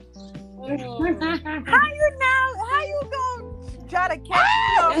 okay. How you going try to catch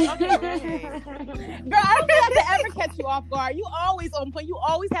me off. Okay. Girl, I don't think I could ever catch you off guard. You always on point. You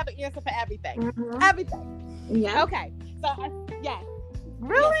always have an answer for everything. Mm-hmm. Everything. Yeah. Okay. So, yes.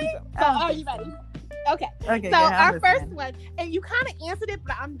 Really? Yes, so, are you ready? Okay. Okay. So, yeah, our first one, and you kind of answered it,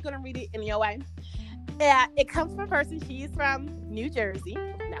 but I'm going to read it in your way. Yeah, it comes from a person. She is from New Jersey.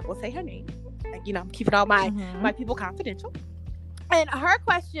 Not going to say her name. Like, you know, I'm keeping all my people confidential. And her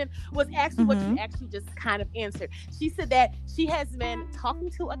question was actually what you actually just kind of answered. She said that she has been talking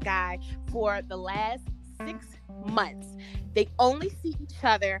to a guy for the last 6 months. They only see each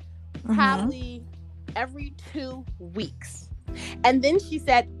other probably every 2 weeks. And then she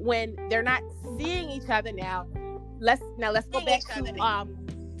said when they're not seeing each other now, let's go back to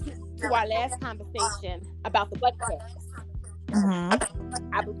our last conversation about the buddy pass.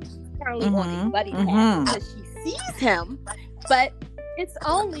 I was currently on a buddy pass because she sees him, but it's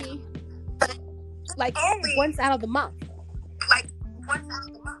only like once out of the month.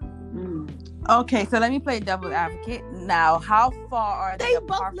 Okay, so let me play devil's advocate. Now, how far are they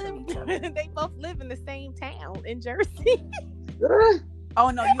apart from each other? They both live in the same town in Jersey. Oh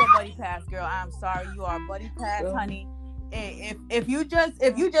no, you a buddy pass girl. I'm sorry, you are a buddy pass, honey. If you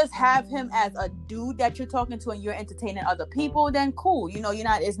just have him as a dude that you're talking to and you're entertaining other people, then cool. You know,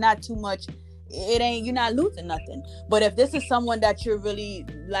 it's not too much. You're not losing nothing. But if this is someone that you're really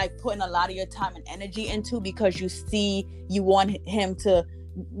like putting a lot of your time and energy into because you want him to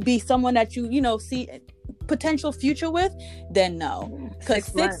be someone that you know see potential future with, then no. Because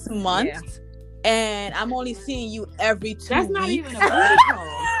 6 months and I'm only seeing you every 2 weeks. That's not even a booty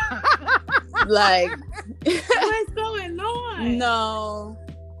call. Like what's going on? No.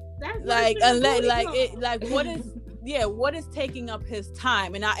 That's like unless what is taking up his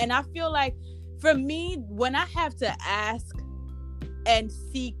time? And I feel like for me, when I have to ask and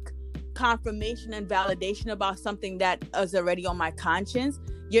seek confirmation and validation about something that is already on my conscience,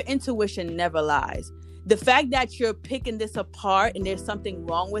 your intuition never lies. The fact that you're picking this apart and there's something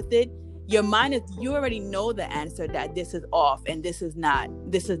wrong with it, your mind you already know the answer that this is off and this is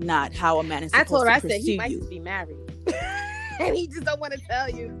not how a man is supposed to pursue you. I said he might just be married. And he just don't want to tell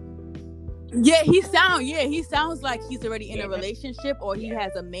you. Yeah, he sounds like he's already in a relationship or he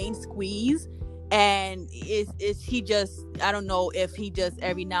has a main squeeze. And is he just, I don't know if he just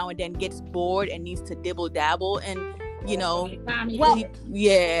every now and then gets bored and needs to dibble dabble and, you know, that's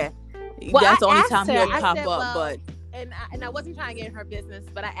the only time he'll pop up. But and I wasn't trying to get in her business,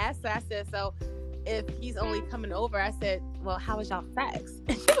 but I asked her, I said, so if he's only coming over, I said, well, how was y'all sex?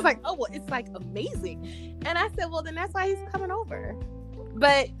 And she was like, oh, well, it's like amazing. And I said, well, then that's why he's coming over.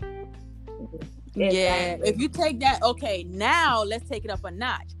 But yeah, if you take that, okay, now let's take it up a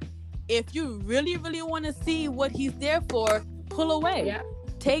notch. If you really, really want to see what he's there for, pull away. Yeah.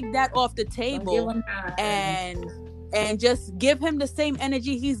 Take that off the table and just give him the same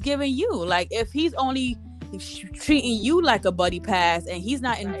energy he's giving you. Like if he's only treating you like a buddy pass and he's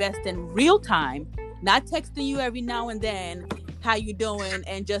not investing real time, not texting you every now and then, how you doing,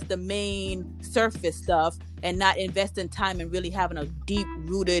 and just the main surface stuff, and not investing time and really having a deep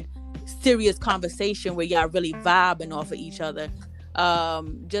rooted, serious conversation where y'all really vibing off of each other.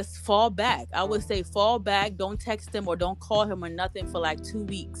 Just fall back. I would say fall back. Don't text him or don't call him or nothing for like 2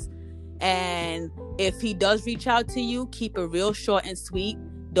 weeks. And if he does reach out to you, keep it real short and sweet.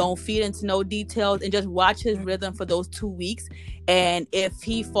 Don't feed into no details and just watch his rhythm for those 2 weeks. And if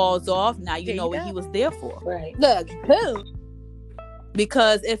he falls off, now you know what he was there for. Right. Look, boom.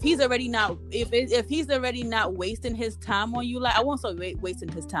 Because if he's already not wasting his time on you, like I won't say wasting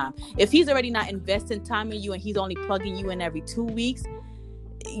his time. If he's already not investing time in you and he's only plugging you in every 2 weeks,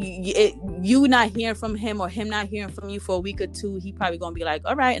 you not hearing from him or him not hearing from you for a week or two, he probably gonna be like,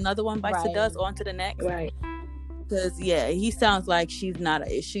 all right, another one bites the dust, on to the next. Right. Because he sounds like she's not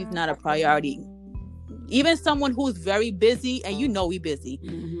a priority. Even someone who's very busy, and you know we busy.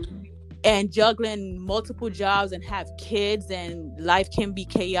 Mm-hmm. And juggling multiple jobs and have kids and life can be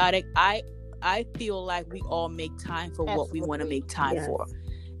chaotic. I feel like we all make time for what we want to make time for.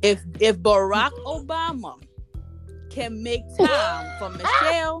 If Barack Obama can make time for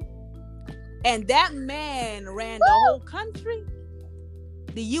Michelle, and that man ran the whole country,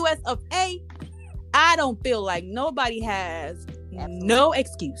 the US of A, I don't feel like nobody has no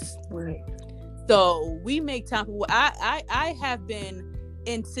excuse. Right. So we make time for what I have been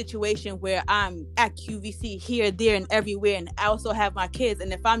in situation where I'm at QVC here, there, and everywhere, and I also have my kids.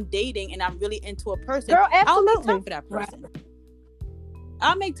 And if I'm dating and I'm really into a person, girl, I'll make time for that person. Right.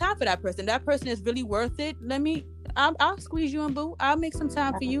 I'll make time for that person. That person is really worth it. I'll squeeze you in, boo. I'll make some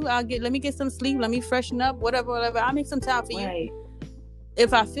time for you. Let me get some sleep. Let me freshen up. Whatever. I'll make some time for you.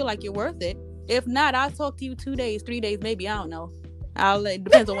 If I feel like you're worth it. If not, I'll talk to you 2 days, 3 days, maybe. I don't know. It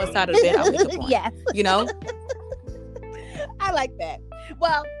depends on what side of the bed I'll wake up on. Yes. You know? I like that.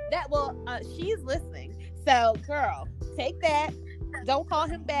 Well, she's listening. So, girl, take that. Don't call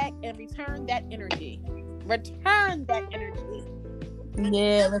him back and return that energy. Return that energy.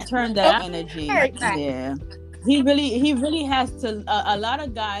 Yeah, return that energy. Yeah. He really has to. A lot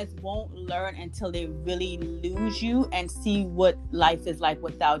of guys won't learn until they really lose you and see what life is like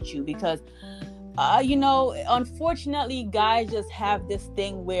without you. Because, unfortunately, guys just have this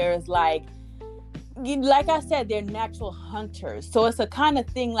thing where it's like I said, they're natural hunters. So it's a kind of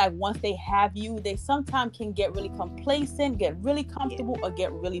thing like once they have you, they sometimes can get really complacent, get really comfortable, or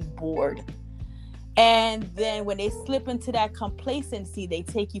get really bored. And then when they slip into that complacency, they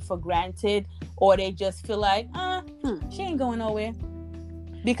take you for granted, or they just feel like, she ain't going nowhere.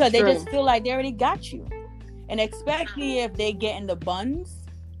 Because they just feel like they already got you. And especially if they get in the buns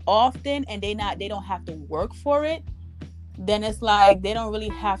often and they don't have to work for it, then it's like they don't really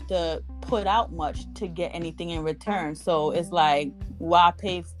have to put out much to get anything in return. So it's like, why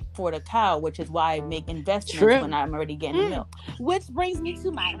pay for the cow, which is why I make investments when I'm already getting the milk. Which brings me to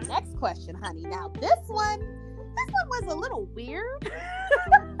my next question, honey. Now, this one was a little weird,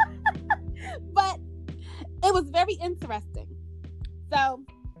 but it was very interesting. So,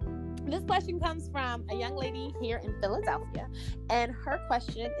 this question comes from a young lady here in Philadelphia, and her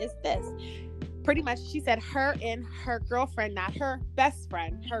question is this. Pretty much, she said her and her girlfriend, not her best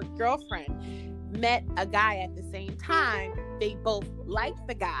friend, her girlfriend, met a guy at the same time. They both liked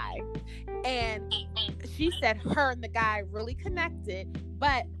the guy, and she said her and the guy really connected,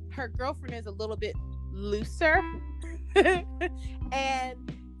 but her girlfriend is a little bit looser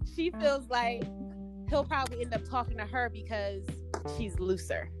and she feels like he'll probably end up talking to her because she's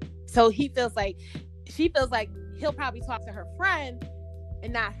looser. So she feels like he'll probably talk to her friend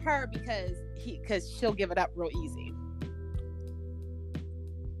and not her because she'll give it up real easy.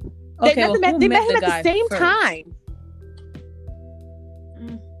 They met him at the same time.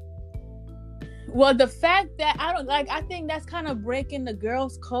 Well, the fact that I think that's kind of breaking the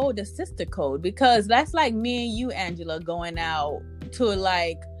girl's code, the sister code, because that's like me and you, Angela, going out to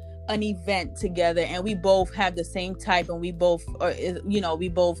like an event together, and we both have the same type, and we both are,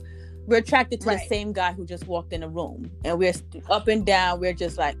 we're attracted to the same guy who just walked in the room, and we're up and down. We're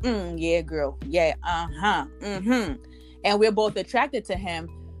just like, yeah, girl, yeah, and we're both attracted to him.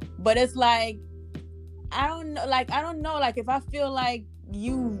 But it's like, I don't know. Like, if I feel like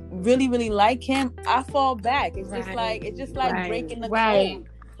you really, really like him, I fall back. It's just like breaking the code.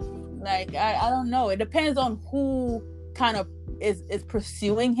 Like, I don't know. It depends on who kind of is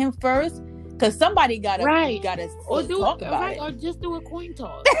pursuing him first. Because somebody gotta talk about it. Or just do a coin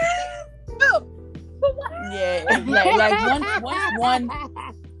toss. Yeah, like one.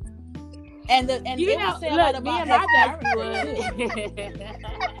 And you know, say a lot about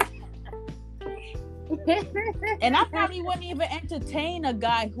and I probably wouldn't even entertain a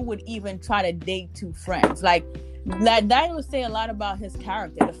guy who would even try to date two friends. Like that would say a lot about his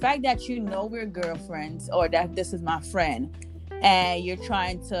character. The fact that we're girlfriends, or that this is my friend, and you're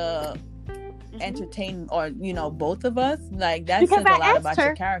trying to entertain both of us, like that says a lot about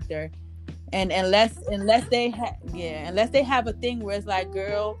your character. And unless they have a thing where it's like,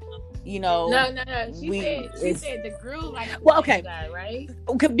 girl, No. She said the girl like guy, right?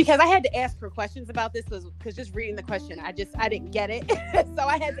 Because I had to ask her questions about this because just reading the question, I didn't get it, so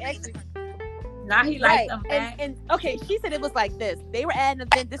I had to actually. Now he likes them back. And okay, she said it was like this. They were at an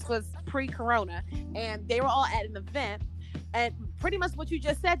event. This was pre-corona, and they were all at an event. And pretty much what you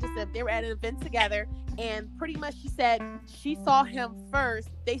just said, they were at an event together, and pretty much she said she saw him first.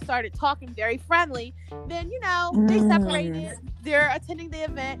 They started talking very friendly. Then, they separated. They're attending the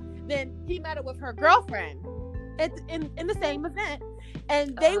event. Then he met up with her girlfriend in the same event,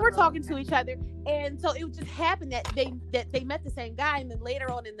 and they were talking to each other. And so it just happened that they met the same guy, and then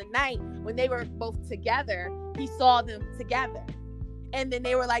later on in the night, when they were both together, he saw them together. And then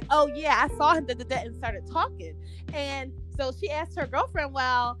they were like, oh yeah, I saw him, and started talking. And so she asked her girlfriend,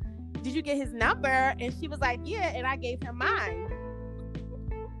 well, did you get his number? And she was like, yeah, and I gave him mine.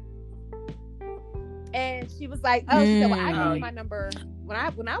 And she was like, oh, she said, well, I gave him my number when I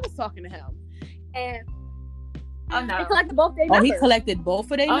was talking to him. And he collected both their numbers. Oh, he collected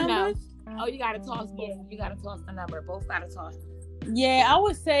both of their numbers? No. Oh, you gotta toss both. You gotta toss the number. Both gotta toss. Yeah, I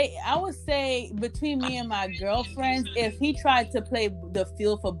would say between me and my girlfriends, if he tried to play the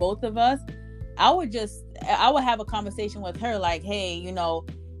field for both of us, I would have a conversation with her like, hey,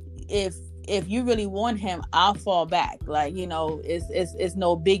 if you really want him, I'll fall back. Like, it's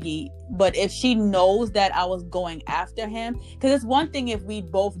no biggie. But if she knows that I was going after him, because it's one thing if we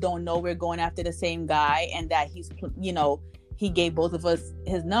both don't know we're going after the same guy and that he gave both of us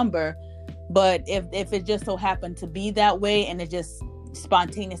his number. But if it just so happened to be that way and it just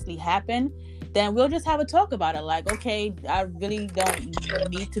spontaneously happened, then we'll just have a talk about it. Like, okay, I really don't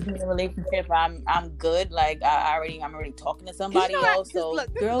need to be in a relationship. I'm good. Like, I'm already talking to somebody else. So,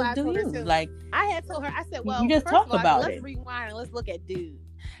 look, girl, do you? Like, I had told her, I said, well, you just talk about it. Let's rewind and let's look at dude.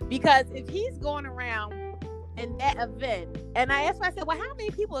 Because if he's going around in that event, and I asked her, I said, well, how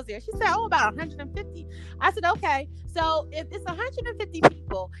many people is there? She said, oh, about 150. I said, okay. So if it's 150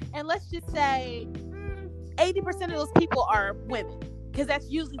 people, and let's just say 80% of those people are women. Because that's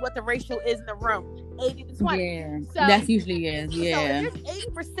usually what the ratio is in the room, 80 to 20. Yeah, so that's usually is. Yeah. So if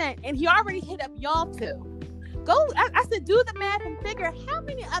there's 80%, and he already hit up y'all two. Go. I said, do the math and figure how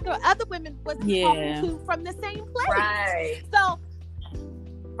many other women was he talking to from the same place. Right. So.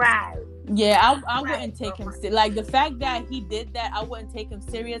 Right. Yeah, I wouldn't take him like the fact that he did that. I wouldn't take him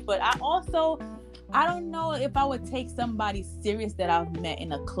serious, but I don't know if I would take somebody serious that I've met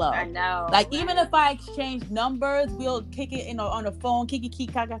in a club. I know. Like, even if I exchange numbers, we'll kick it on the phone, kiki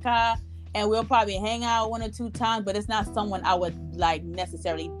ka, and we'll probably hang out 1 or 2 times, but it's not someone I would like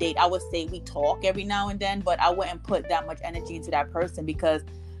necessarily date. I would say we talk every now and then, but I wouldn't put that much energy into that person because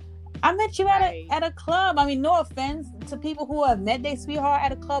I met you at a club. I mean, no offense to people who have met their sweetheart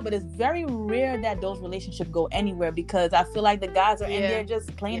at a club, but it's very rare that those relationships go anywhere because I feel like the guys are in there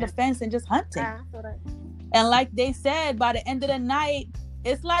just playing the fence and just hunting. And like they said, by the end of the night,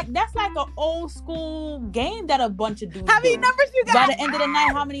 it's like that's like an old school game that a bunch of dudes How many numbers you got? By the end of the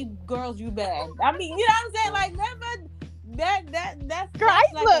night, how many girls you bagged? I mean, you know what I'm saying? Like, remember that's girl,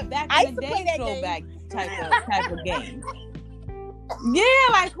 like a back in the day throwback type of game. Yeah,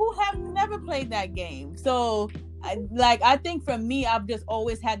 like who have never played that game? So, I think for me, I've just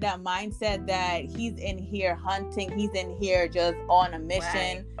always had that mindset that he's in here hunting, he's in here just on a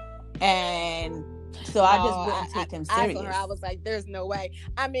mission, and so I just wouldn't take him serious. I was like, "There's no way."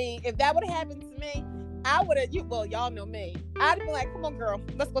 I mean, if that would have happened to me, I would have. Well, y'all know me. I'd be like, "Come on, girl,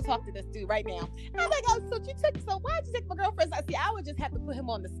 let's go talk to this dude right now." And I'm like, "Oh, so why'd you take my girlfriend?" I would just have to put him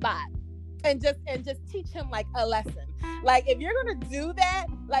on the spot. And just teach him like a lesson. Like if you're gonna do that,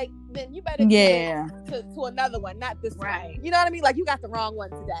 like then you better get to another one, not this one. You know what I mean? Like you got the wrong one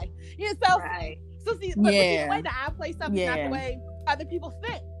today. Yeah. So see, but the way that I play something, not the way other people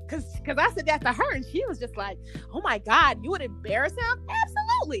think. Because I said that to her, and she was just like, "Oh my God, you would embarrass him?"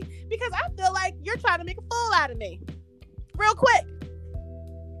 Absolutely, because I feel like you're trying to make a fool out of me, real quick.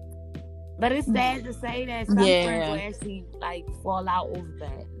 But it's sad to say that some friends will actually like fall out over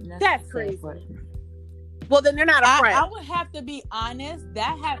that. That's crazy. Well, then they're not a friend. I would have to be honest.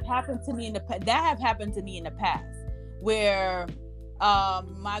 That have happened to me in the past, where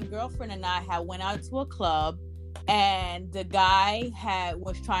my girlfriend and I went out to a club, and the guy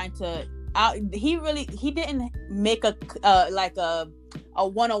was trying to he didn't make a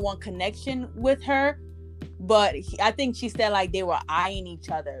one-on-one connection with her. But I think she said like they were eyeing each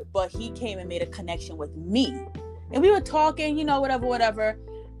other, but he came and made a connection with me, and we were talking, whatever.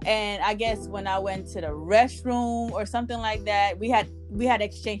 And I guess when I went to the restroom or something like that, we had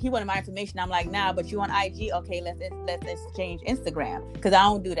exchanged. He wanted my information. I'm like, nah, but you on IG? Okay, let's exchange Instagram because I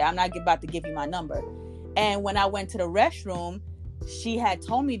don't do that. I'm not about to give you my number. And when I went to the restroom, she had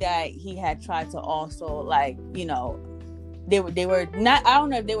told me that he had tried to also they were not, I don't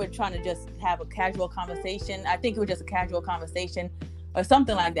know if they were trying to just have a casual conversation. I think it was just a casual conversation or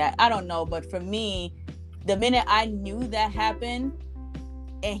something like that. I don't know. But for me, the minute I knew that happened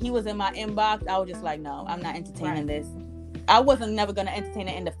and he was in my inbox, I was just like, no, I'm not entertaining this. I wasn't never going to entertain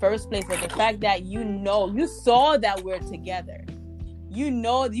it in the first place. But the fact that you saw that we're together.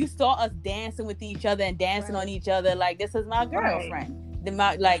 You saw us dancing with each other and dancing on each other. Like, this is my girlfriend.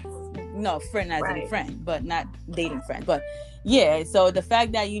 No, friend as in friend, but not dating friend. But yeah, so the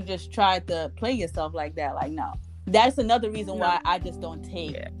fact that you just tried to play yourself like that, like, no. That's another reason why I just don't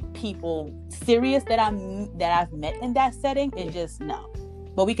take people serious that I've met in that setting. It's just no.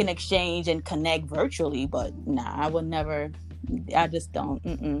 But we can exchange and connect virtually, but nah, I would never. I just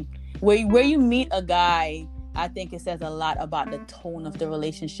don't. Where you meet a guy, I think it says a lot about the tone of the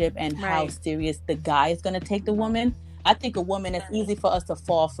relationship and how serious the guy is going to take the woman. I think a woman, it's easy for us to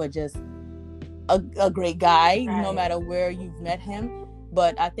fall for just a great guy, no matter where you've met him.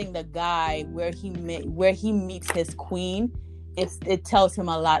 But I think the guy, where he meets his queen, it tells him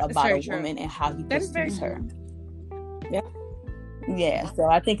a lot about a woman and how he perceives her. Yeah, so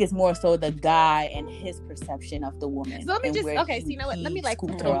I think it's more so the guy and his perception of the woman. So let me and just, where okay, so you know what? Let me like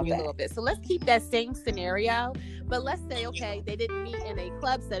scooped her throw up you a at. little bit. So let's keep that same scenario, but let's say, okay, they didn't meet in a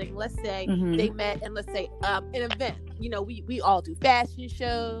club setting. Let's say they met in, let's say, an event. You know, we all do fashion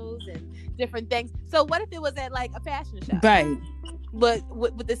shows and different things. So what if it was at like a fashion show? Right. But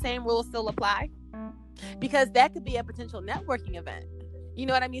would the same rules still apply? Because that could be a potential networking event. You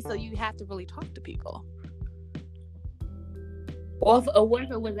know what I mean? So you have to really talk to people. Or what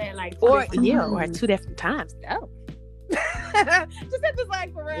if it was at like or at 2 different times. No. Just hit this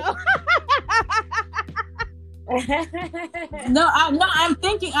like for real. I'm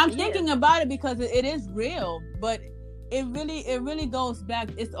thinking about it because it is real, but it really goes back.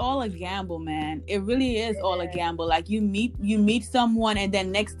 It's all a gamble, man. It really is all a gamble. Like you meet someone, and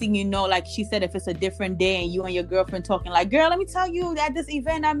then next thing you know, like she said, if it's a different day and you and your girlfriend talking, like, girl, let me tell you, at this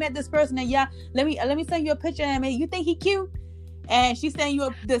event I met this person, and yeah, let me send you a picture, and you think he cute, and she send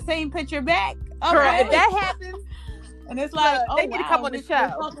you the same picture back. Okay. Girl, if that happens, and it's like, they need to come on the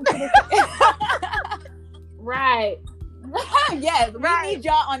show. Right. Yes, we need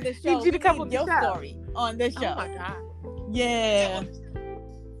y'all on the show. Need you to come on your the show. Story on the show. Oh my God. Yeah.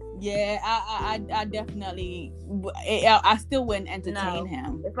 I definitely. I still wouldn't entertain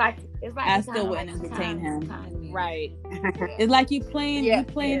him. It's like I still wouldn't entertain him. Right. It's like you playing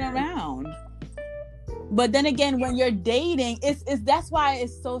around. But then again, when you're dating, it's that's why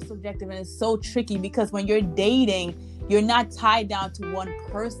it's so subjective and it's so tricky, because when you're dating, you're not tied down to one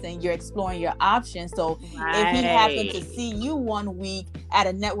person. You're exploring your options. So if he happened to see you one week at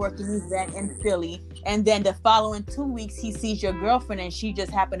a networking event in Philly, and then the following 2 weeks he sees your girlfriend and she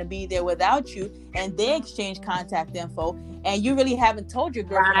just happened to be there without you, and they exchange contact info, and you really haven't told your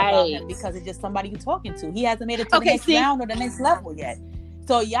girlfriend about him because it's just somebody you're talking to. He hasn't made it to the next round or the next level yet.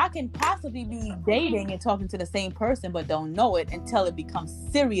 So y'all can possibly be dating and talking to the same person, but don't know it until it becomes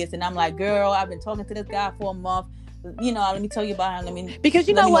serious. And I'm like, girl, I've been talking to this guy for a month. You know, let me tell you about him. Because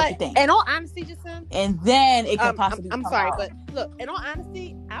you know what? In all honesty, Jason, and then it can possibly. I'm sorry, but look, in all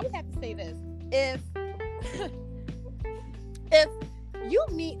honesty, I would have to say this: if you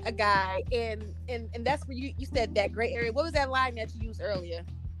meet a guy and that's where you said that gray area. What was that line that you used earlier?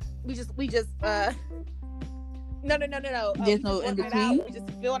 We just no. There's no in between. We just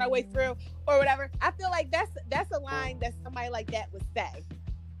feeling our way through or whatever. I feel like that's a line that somebody like that would say.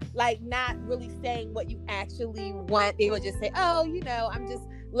 Like, not really saying what you actually want. They would just say, oh, you know, I'm just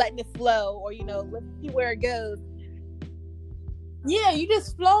letting it flow, or, you know, let's see where it goes. Yeah, you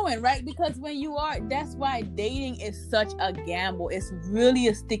just flowing, right? Because that's why dating is such a gamble. It's really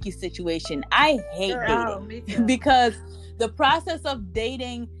a sticky situation. I hate dating because the process of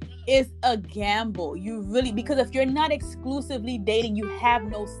dating is a gamble. Because if you're not exclusively dating, you have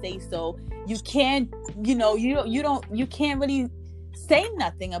no say so. You can't, you can't really say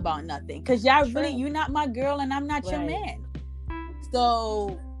nothing about nothing, because you're not my girl and I'm not your man.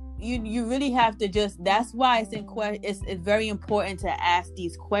 So you really have to that's why it's very important to ask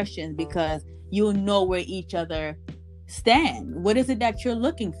these questions, because you'll know where each other stand. What is it that you're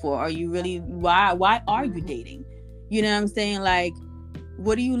looking for? Are you really, why are you dating? You know what I'm saying? Like,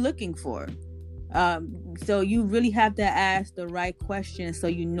 what are you looking for? So you really have to ask the right questions so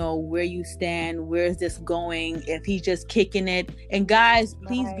you know where you stand, where is this going, if he's just kicking it. And guys,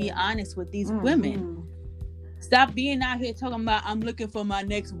 please be honest with these women. Stop being out here talking about, I'm looking for my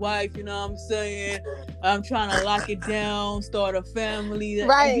next wife, you know what I'm saying? I'm trying to lock it down, start a family.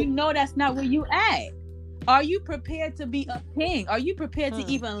 Right. You know that's not where you at. Are you prepared to be a king? Are you prepared to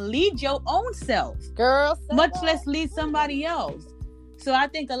even lead your own self? Girl, much less lead somebody else. So I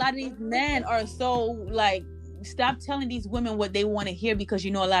think a lot of these men are so like, stop telling these women what they want to hear, because you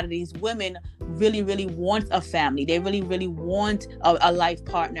know a lot of these women really, really want a family. They really, really want a life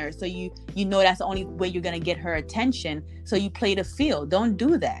partner. So you know that's the only way you're going to get her attention. So you play the field. Don't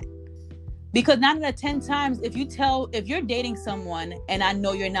do that. Because 9 out of 10 times, if you're dating someone and I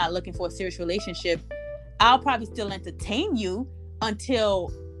know you're not looking for a serious relationship, I'll probably still entertain you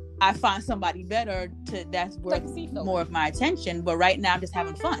until I find somebody better that's worth more of my attention. But right now I'm just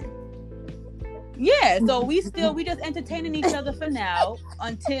having fun. Yeah, so we just entertaining each other for now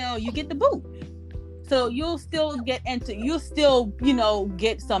until you get the boot. So you'll still get some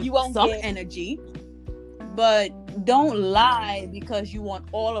energy, but don't lie because you want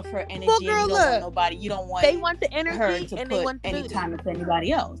all of her energy. And you don't want nobody. You don't want. They want the energy her to and put they want any time into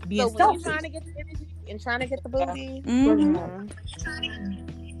anybody else. So when you're trying to get the energy and trying to get the booty,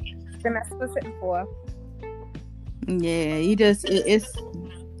 then that's what it's sitting for. Yeah,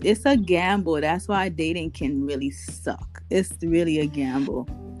 it's a gamble. That's why dating can really suck. It's really a gamble.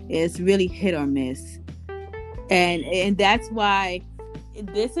 It's really hit or miss. And that's why,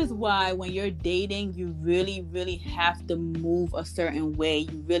 this is why when you're dating, you really, really have to move a certain way.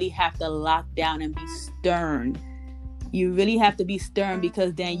 You really have to lock down and be stern. You really have to be stern,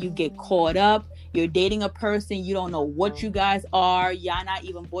 because then you get caught up. You're dating a person, you don't know what you guys are. Y'all not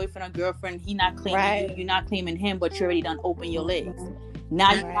even boyfriend or girlfriend. He not claiming you, you're not claiming him, but you already done open your legs.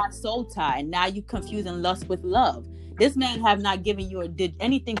 Now you're not soul tied. Now you confusing lust with love. This man have not given you or did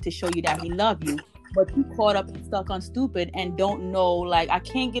anything to show you that he loved you, but you caught up and stuck on stupid and don't know, like, I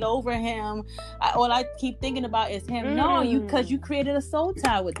can't get over him. All I keep thinking about is him. No, because you created a soul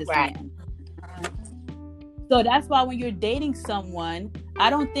tie with this man. So that's why when you're dating someone, I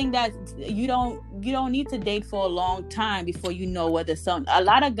don't think that you don't need to date for a long time before you know whether a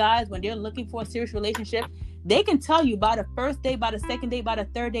lot of guys, when they're looking for a serious relationship, they can tell you by the first day, by the second day, by the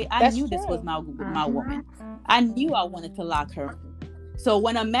third day, I knew this was my woman. I knew I wanted to lock her. So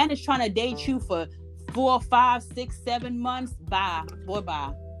when a man is trying to date you for 4, 5, 6, 7 months, bye.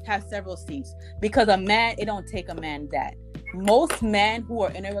 Have several seats. Because a man, it don't take a man that. Most men who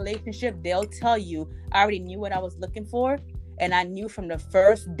are in a relationship, they'll tell you, I already knew what I was looking for, and I knew from the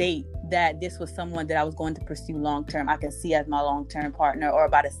first date that this was someone that I was going to pursue long term. I can see as my long term partner, or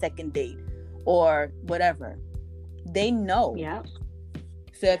about a second date, or whatever. They know. Yeah.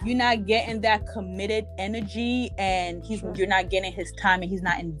 So if you're not getting that committed energy, and you're not getting his time, and he's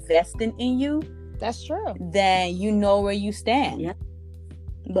not investing in you, that's true, then you know where you stand. Yeah.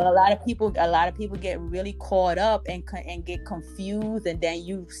 But a lot of people get really caught up and get confused, and then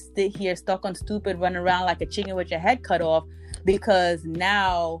you sit here stuck on stupid, running around like a chicken with your head cut off, because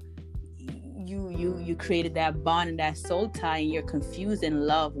now you created that bond and that soul tie, and you're confusing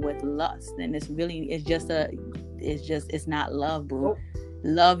love with lust, and it's not love, boo.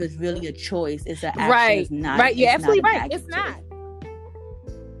 Love is really a choice. It's an action. It's not, right. You're absolutely right. It's not.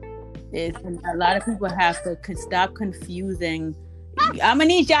 A lot of people have to stop confusing. I'm gonna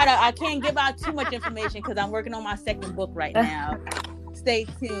need y'all to. I can't give out too much information because I'm working on my second book right now. Stay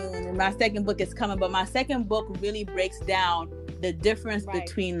tuned. My second book is coming, but my second book really breaks down the difference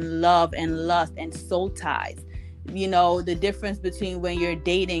between love and lust and soul ties. You know, the difference between when you're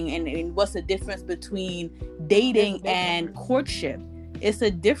dating and what's the difference between dating and courtship. It's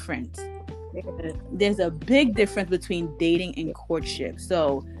a difference. There's a big difference between dating and courtship.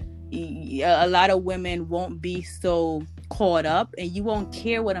 So a lot of women won't be so caught up, and you won't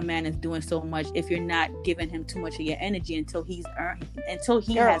care what a man is doing so much if you're not giving him too much of your energy until he has earned it.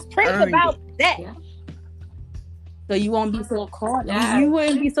 Yeah. So you won't be so caught up. You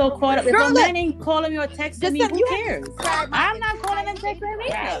wouldn't be so caught up. If a man ain't calling me or texting me, who cares? I'm not calling and texting me.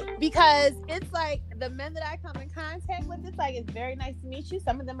 Right. Because it's like the men that I come in contact with, it's like, it's very nice to meet you.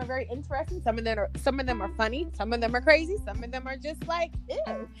 Some of them are very interesting. Some of them are funny. Some of them are crazy. Some of them are just like,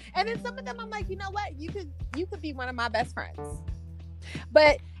 ew. And then some of them I'm like, you know what? You could be one of my best friends.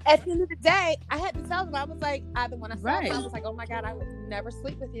 But at the end of the day, I had to tell them, I was like, either when I saw them, I was like, oh my God, I would never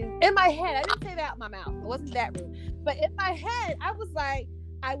sleep with you. In my head, I didn't say that out my mouth. It wasn't that rude. But in my head, I was like,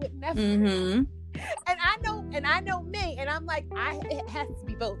 I would never. And I know me, and I'm like, it has to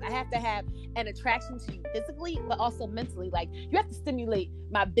be both. I have to have an attraction to you physically, but also mentally. Like, you have to stimulate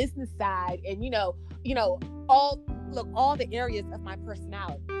my business side, and all the areas of my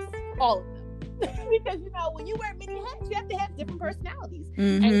personality, all of them. Because when you wear many hats, you have to have different personalities,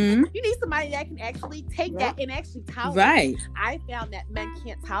 and you need somebody that can actually take that and actually tolerate it. Right. I found that men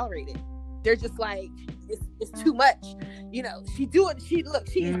can't tolerate it. They're just like, it's too much. She's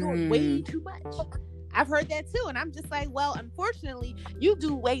doing way too much. I've heard that too, and I'm just like, well, unfortunately, you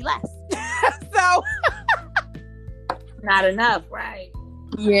do way less. So not enough, right?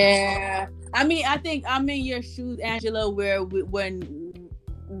 Yeah. I mean, I think I'm in your shoes, Angela, where when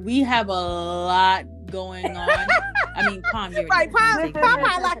we have a lot going on. I mean, Palm, you're right. Palm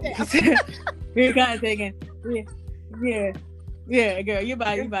like that. You're kind of thinking, yeah, girl,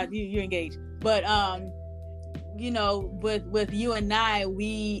 you're engaged. But with you and I,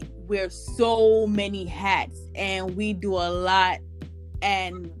 we wear so many hats, and we do a lot,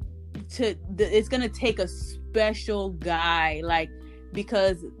 and it's gonna take a special guy, like,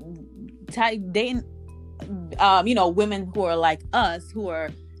 because dating, women who are like us, who are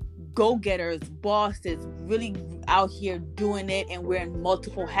go-getters, bosses, really out here doing it and wearing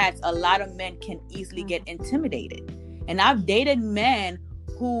multiple hats. A lot of men can easily get intimidated, and I've dated men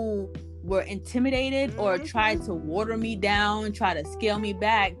who were intimidated or tried to water me down, try to scale me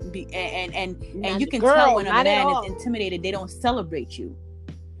back, and you can tell when a man is intimidated, they don't celebrate you.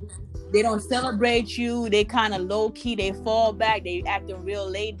 They don't celebrate you. They kind of low key. They fall back. They acting real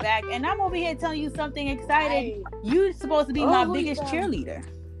laid back. And I'm over here telling you something exciting. You're supposed to be my biggest cheerleader.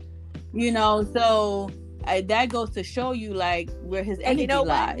 So that goes to show you like where his energy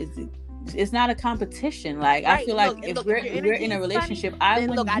lies. It's not a competition. Like I feel like if we're in a relationship, I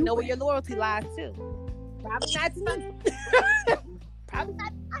know where your loyalty lies too. Probably not to me. Probably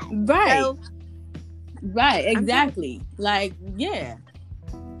not. Right. So, right. Exactly. Like yeah.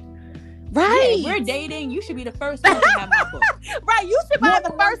 Right. Yeah, we're dating. You should be the first one to have my book. Right. You should buy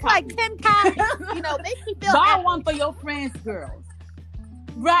the first like 10 copies. You know, make me feel. Buy one for your friends, girls.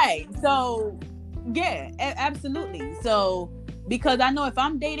 Right. So yeah, absolutely. So because I know if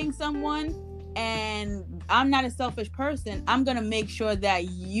I'm dating someone and I'm not a selfish person, I'm going to make sure that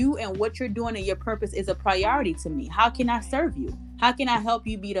you and what you're doing and your purpose is a priority to me. How can I serve you? How can I help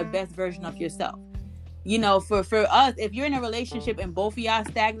you be the best version of yourself? You know, for us, if you're in a relationship and both of y'all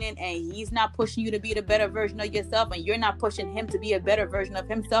stagnant and he's not pushing you to be the better version of yourself and you're not pushing him to be a better version of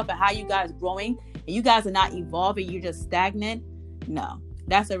himself, and how you guys growing and you guys are not evolving, you're just stagnant. No,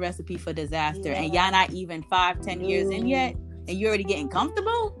 that's a recipe for disaster. Yeah. And y'all not even 5-10 years in yet and you're already getting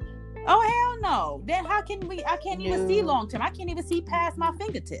comfortable. Oh hell no. Then how can I can't even see long term. I can't even see past my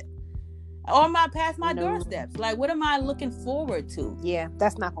fingertip or past my doorsteps. Like, what am I looking forward to? Yeah,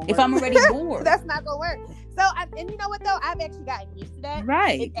 that's not gonna work. If I'm already bored. That's not gonna work. So, and you know what though? I've actually gotten used to that.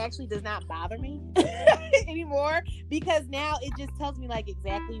 Right. It actually does not bother me anymore, because now it just tells me like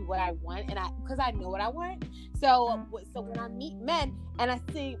exactly what I want, and because I know what I want. So when I meet men and I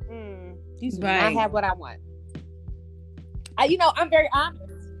see these do not have what I want, I'm very honest.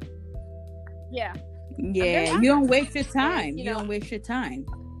 Yeah. Yeah, you don't waste your time. You don't waste your time.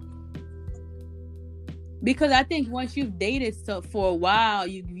 Because I think once you've dated for a while,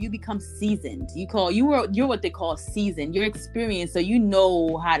 you become seasoned. You're what they call seasoned. You're experienced, so you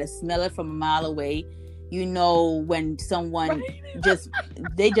know how to smell it from a mile away. You know when someone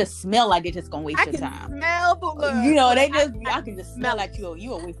they just smell like they're just gonna waste your time. Smell the love. You know, I can just smell like you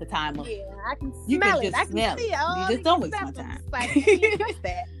a waste of time. Yeah, I can smell it. I can smell it. You just don't waste my time. Like, you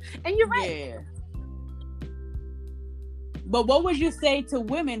that. And you're right. Yeah. But what would you say to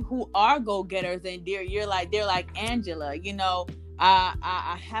women who are go-getters and they're like Angela, you know,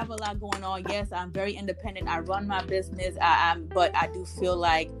 I have a lot going on. Yes, I'm very independent. I run my business. But I do feel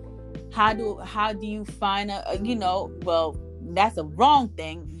like, how do you find well, that's a wrong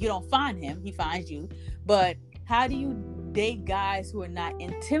thing. You don't find him, he finds you. But how do you date guys who are not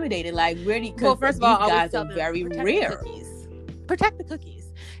intimidated? Like, where do you, well, first of all, guys are very rare. Protect the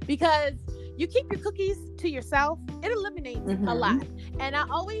cookies, because you keep your cookies to yourself, it eliminates a lot. And I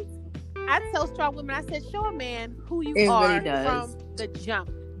tell strong women, I said, show a man who you are from the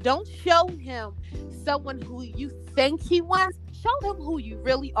jump. Don't show him someone who you think he wants. Show him who you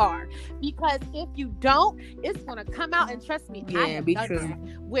really are. Because if you don't, it's gonna come out. And trust me, I have done that.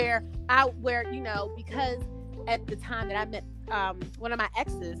 Where because at the time that I met one of my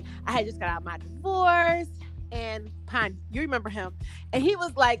exes, I had just got out of my divorce. And Pine, you remember him, and he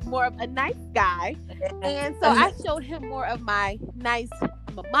was like more of a nice guy, and so I showed him more of my nice,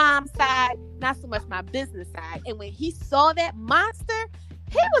 my mom side, not so much my business side. And when he saw that monster,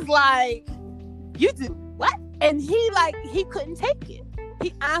 he was like, "You do what?" And he couldn't take it.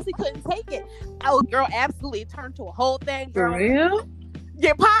 He honestly couldn't take it. Oh, girl, absolutely turned to a whole thing. Girl. For real?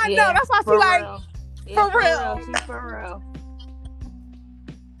 Yeah, Pine. No, that's why she for real. She's for real.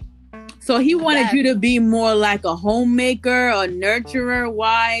 So he wanted you to be more like a homemaker, a nurturer,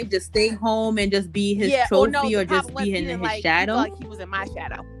 wife, just stay home and just be his trophy, or just be in his shadow. Like he was in my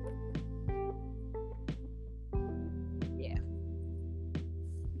shadow. Yeah.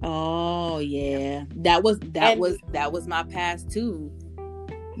 Oh yeah, that was my past too.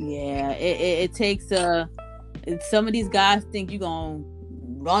 Yeah, it takes some of these guys think you're gonna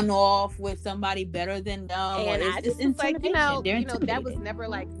run off with somebody better than them, and it's like that was never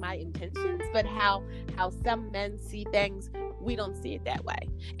like my intentions, but how some men see things, we don't see it that way.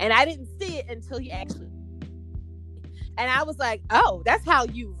 And I didn't see it until he actually, and I was like, oh, that's how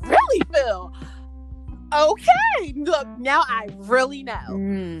you really feel. Okay, look, now I really know.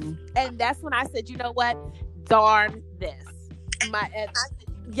 And that's when I said, you know what, darn this. I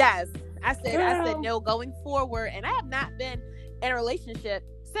said no, going forward. And I have not been in a relationship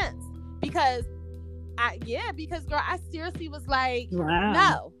since, because girl, I seriously was like,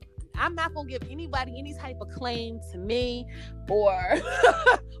 no, I'm not gonna give anybody any type of claim to me or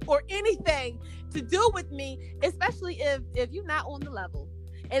or anything to do with me, especially if you're not on the level.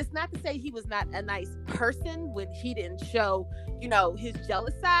 And it's not to say he was not a nice person when he didn't show, his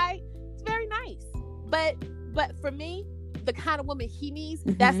jealous side. It's very nice, but for me, the kind of woman he needs,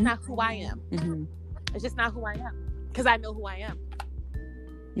 that's not who I am. It's just not who I am, because I know who I am.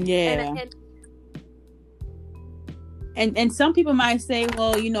 Yeah. And some people might say,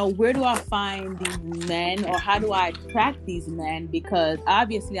 well, you know, where do I find these men, or how do I attract these men? Because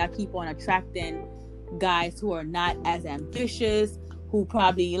obviously I keep on attracting guys who are not as ambitious, who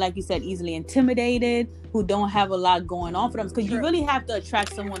probably, like you said, easily intimidated, who don't have a lot going on for them. Because you really have to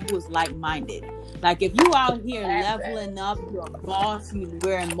attract someone who is like-minded. Like if you out here leveling up, you're a boss, you're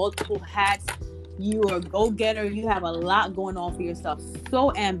wearing multiple hats, you're a go-getter, you have a lot going on for yourself,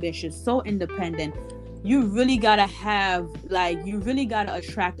 so ambitious, so independent, you really gotta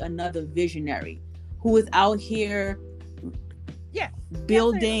attract another visionary who is out here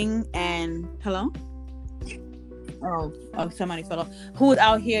building and somebody fell off. Who is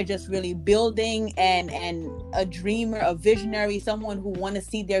out here just really building and a dreamer, a visionary, someone who want to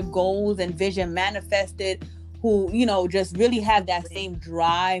see their goals and vision manifested, who, you know, just really have that same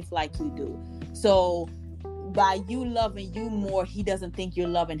drive like you do. So by you loving you more, he doesn't think you're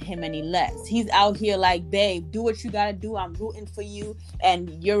loving him any less. He's out here like, babe, do what you gotta do, I'm rooting for you,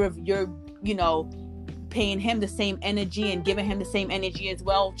 and you're you know, paying him the same energy and giving him the same energy as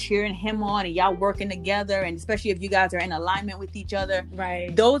well, cheering him on, and y'all working together. And especially if you guys are in alignment with each other,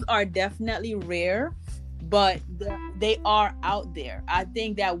 right? Those are definitely rare, but they are out there. I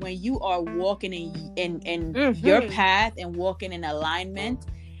think that when you are walking in your path and walking in alignment,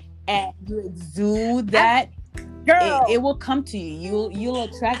 and you exude that, girl, it will come to you. You'll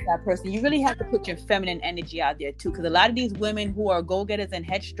attract that person. You really have to put your feminine energy out there too, because a lot of these women who are go-getters and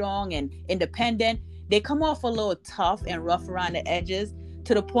headstrong and independent, they come off a little tough and rough around the edges,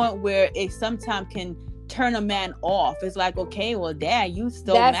 to the point where it sometimes can turn a man off. It's like, okay, well, Dad, you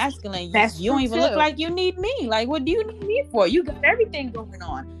so masculine. You don't even look like you need me. Like, what do you need me for? You got everything going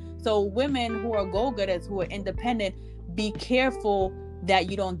on. So women who are go-getters, who are independent, be careful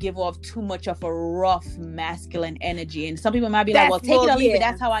that you don't give off too much of a rough masculine energy. And some people might be like, well, take it or leave it.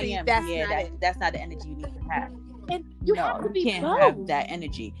 That's how I am. That's not the energy you need to have. And you can't have that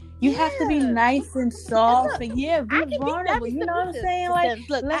energy. You have to be nice and soft, and be vulnerable. You know what I'm saying? Like,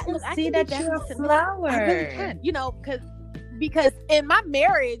 look, let me see that you're a flower. I really can. You know, because in my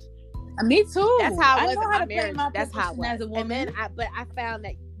marriage, me too. That's how I was in my marriage. That's how I was. As a woman. And then I found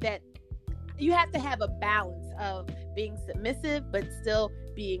that you have to have a balance of being submissive but still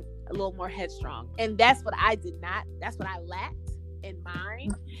being a little more headstrong, and that's what I did not. That's what I lacked in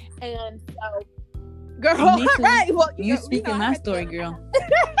mine, and so. Girl, right? Well, you speaking my story, girl.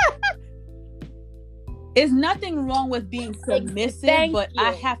 There's nothing wrong with being submissive, but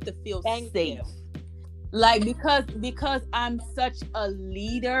I have to feel safe. Like, because I'm such a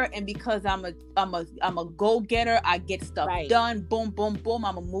leader, and because I'm a go-getter, I get stuff done. Boom, boom, boom.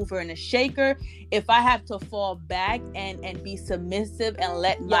 I'm a mover and a shaker. If I have to fall back and be submissive and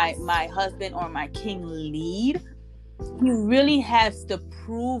let my husband or my king lead, he really has to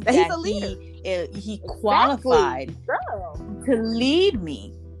prove that he's a leader. He qualified to lead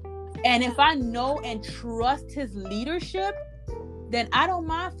me. And if I know and trust his leadership, then I don't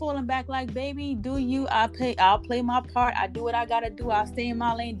mind falling back. Like, baby, do you? I'll play my part. I do what I gotta do. I'll stay in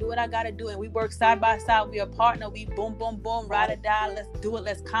my lane, do what I gotta do. And we work side by side. We a partner. We boom, boom, boom, ride or die. Let's do it.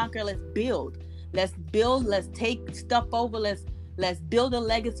 Let's conquer. Let's build. Let's take stuff over. Let's build a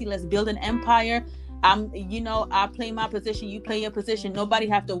legacy. Let's build an empire. I play my position, you play your position. Nobody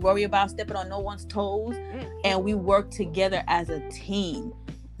have to worry about stepping on no one's toes. And we work together as a team.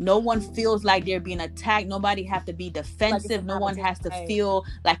 No one feels like they're being attacked. Nobody have to be defensive. No one has to feel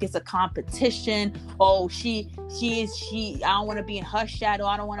like it's a competition. Oh, she I don't want to be in her shadow.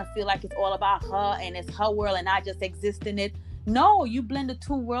 I don't want to feel like it's all about her and it's her world and I just exist in it. No, you blend the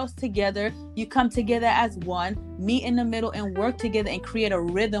two worlds together. You come together as one, meet in the middle, and work together and create a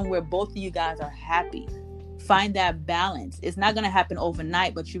rhythm where both of you guys are happy. Find that balance. It's not going to happen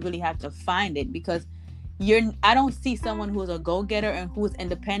overnight, but you really have to find it, because I don't see someone who's a go-getter and who's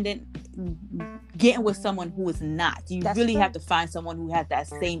independent getting with someone who is not. You really have to find someone who has that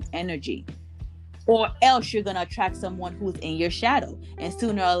same energy, or else you're going to attract someone who's in your shadow. And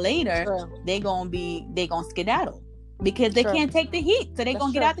sooner or later, they're going to skedaddle. Because they can't take the heat. So they're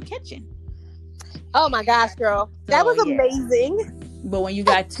going to get out the kitchen. Oh my gosh, girl. That was amazing. But when you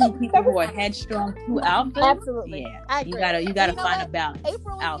got two people who are headstrong, two alphas. Absolutely. Yeah. You gotta find a balance.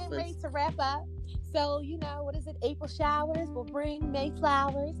 April is getting ready to wrap up. So, what is it? April showers will bring May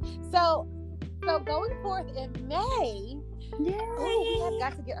flowers. So going forth in May, we have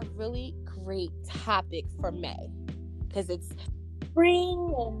got to get a really great topic for May. Because it's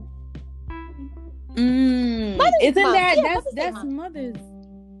spring and isn't that that's Mother's?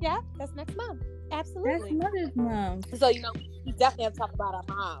 Yeah, that's next month. Absolutely, that's Mother's Month. So we definitely have to talk about our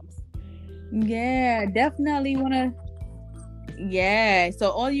moms. Yeah, definitely wanna. Yeah, so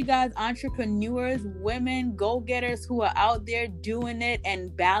all you guys, entrepreneurs, women, go-getters who are out there doing it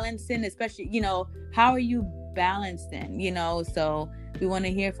and balancing, especially, how are you balancing, so we want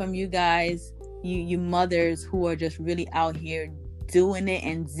to hear from you guys, you mothers who are just really out here doing it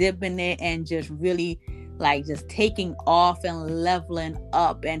and zipping it and just really like just taking off and leveling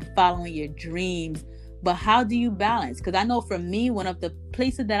up and following your dreams. But how do you balance? Because I know for me, one of the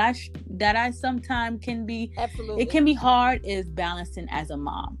places that I sometimes can be, absolutely, it can be hard, is balancing as a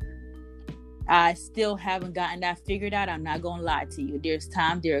mom. I still haven't gotten that figured out. I'm not gonna lie to you. There are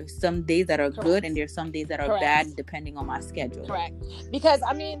some days that are Correct. good, and there's some days that are Correct. bad, depending on my schedule. Correct. Because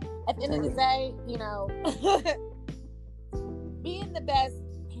I mean, at the end of the day, being the best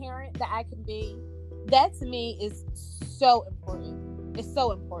parent that I can be, that to me is so important. It's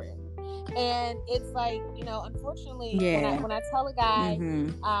so important. And it's like, unfortunately, when I tell a guy,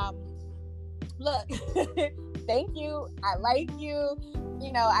 look, thank you, I like you,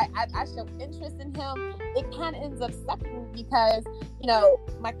 I show interest in him, it kind of ends up sucking because,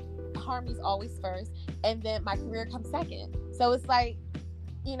 my Harmony's always first, and then my career comes second. So it's like,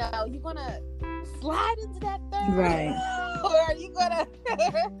 you're gonna slide into that third, right? Or are you gonna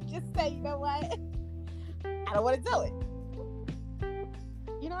just say, you know what, I don't want to do it.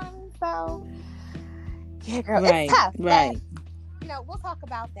 You know what I mean? So, yeah, girl, right, it's tough. Right. But, we'll talk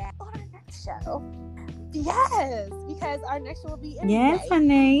about that on our next show. Yes, because our next show will be in Yes, May.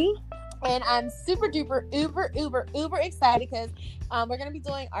 honey. And I'm super duper, uber excited because we're gonna be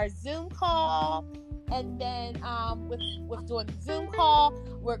doing our Zoom call, and then with doing the Zoom call,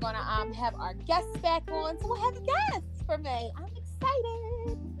 we're gonna have our guests back on. So we'll have a guest for May. I'm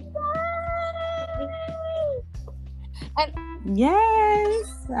excited. And yes,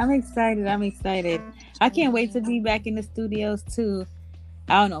 I'm excited. I can't wait to be back in the studios too.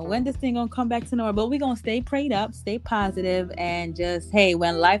 I don't know when this thing gonna come back to normal, but we're gonna stay prayed up, stay positive, and just, hey,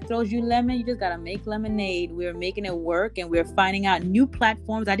 when life throws you lemon, you just gotta make lemonade. We're making it work, and we're finding out new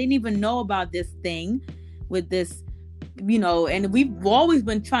platforms. I didn't even know about this thing with this, and we've always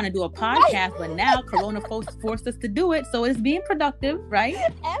been trying to do a podcast, but now Corona forced us to do it, so it's being productive, right?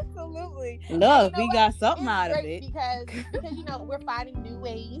 Absolutely. Look, we got something out of it because we're finding new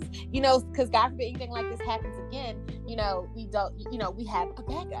ways, because God forbid anything like this happens again, we don't, we have a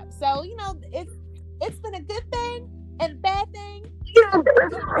backup. So it's been a good thing and a bad thing at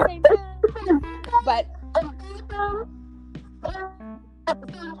the same time. But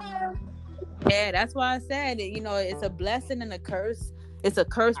yeah, that's why I said it. It's a blessing and a curse. It's a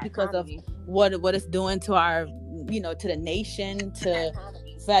curse because of what it's doing to our, to the nation, to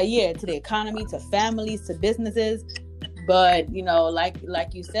the economy, to families, to businesses. But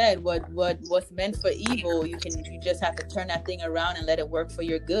like you said, what's meant for evil, you just have to turn that thing around and let it work for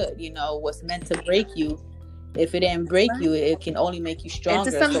your good. What's meant to break you, if it didn't break you, it can only make you stronger.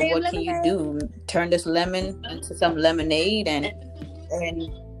 So what can you do? Turn this lemon into some lemonade and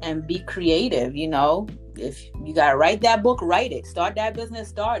be creative. If you gotta write that book, write it. Start that business,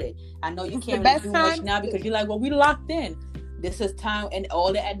 start it. I know you can't really do much now because you're like, well, we locked in. This is time, and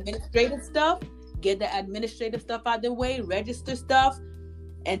all the administrative stuff. Get the administrative stuff out the way, register stuff,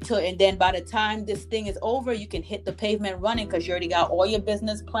 and then by the time this thing is over, you can hit the pavement running because you already got all your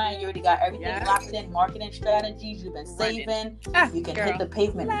business plan, you already got everything locked in, marketing strategies, you've been saving, you can hit the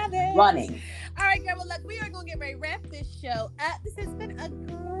pavement running. All right, girl, well, look, we are going to get ready to wrap this show up. This has been a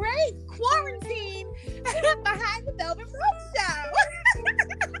great quarantine behind the Velvet Rope Show.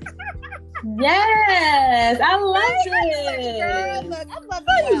 Yes, I love it. Girl, look, I'm loving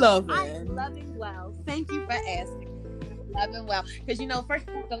I well. love it. I'm loving well. Thank you for asking. Loving well, because first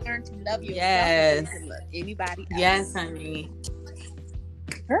you have to learn to love yourself. Yes. And love anybody else. Yes, honey.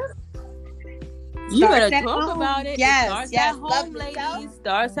 Her? You better talk about it. Yes, it starts at home, ladies. It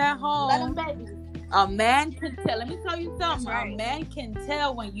starts at home. A man can tell. Let me tell you something. Right. A man can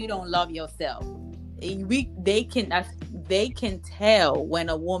tell when you don't love yourself. They can tell when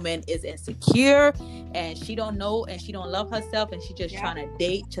a woman is insecure and she don't know and she don't love herself and she just trying to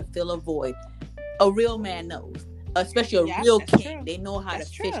date to fill a void. A real man knows, especially a real king. True. They know how to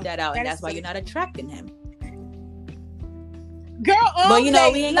fish that out, and that's why you're not attracting him. Girl, but we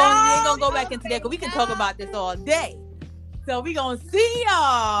ain't gonna go back into that because we can talk about this all day. So we gonna see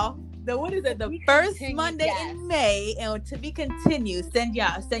y'all. The first Monday in May, and to be continued. Send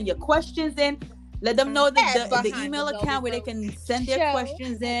your questions in. Let them know the email account where they can send their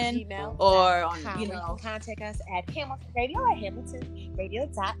questions in, or on you can contact us at Hamilton Radio at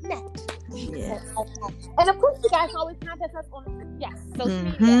HamiltonRadio.net. Yes. And of course, you guys always contact us on social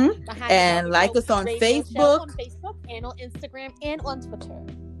media. And like us on Facebook. On Facebook and on Instagram and on Twitter.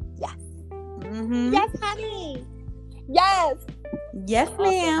 Yes. Mm-hmm. Yes, honey. Yes. Yes, Awesome.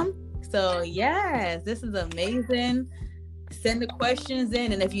 ma'am. So yes, this is amazing. Send the questions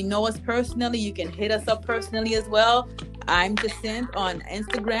in, and if you know us personally, you can hit us up personally as well. I'm Jacinthe on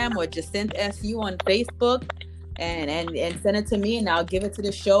Instagram or Jacinthe SU on Facebook, and send it to me, and I'll give it to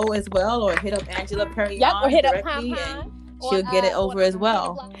the show as well, or hit up Angela Perry Or hit up directly, Pom and she'll get it over as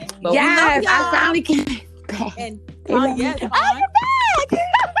well. But yes, we love y'all. I finally came back. And yes, you're back.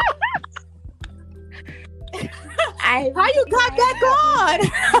 How you got back on?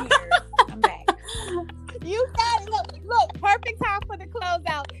 I'm back. You got it. Look, perfect time for the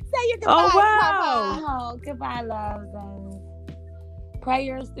closeout. Say your goodbye. Oh, wow. Oh, goodbye, loves. And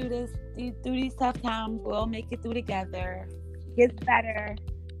prayers through these tough times. We'll make it through together. Gets better,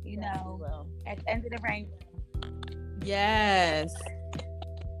 you know, at the end of the rain. Yes.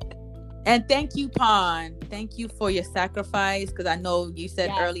 And thank you, Pon. Thank you for your sacrifice, because I know you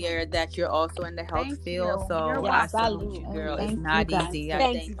said earlier that you're also in the health field. So I salute you, girl. It's not easy.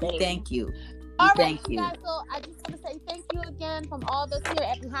 Thank you. All right, you guys. So I just want to say thank you again from all of us here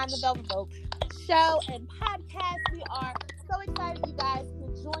at Behind the Velvet Rope show and podcast. We are so excited, you guys,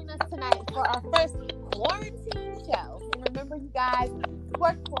 to join us tonight for our first quarantine show. And remember, you guys,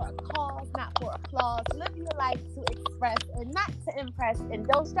 work for a cause, not for applause. Live your life to express and not to impress. And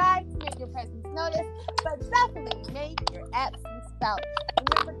don't strive to make your presence noticed, but definitely make your absence felt.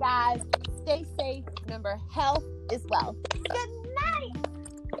 Remember, guys, stay safe. Remember, health is wealth. Good night.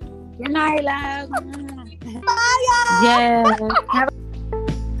 Good night, love. Bye, y'all. Yes. Have a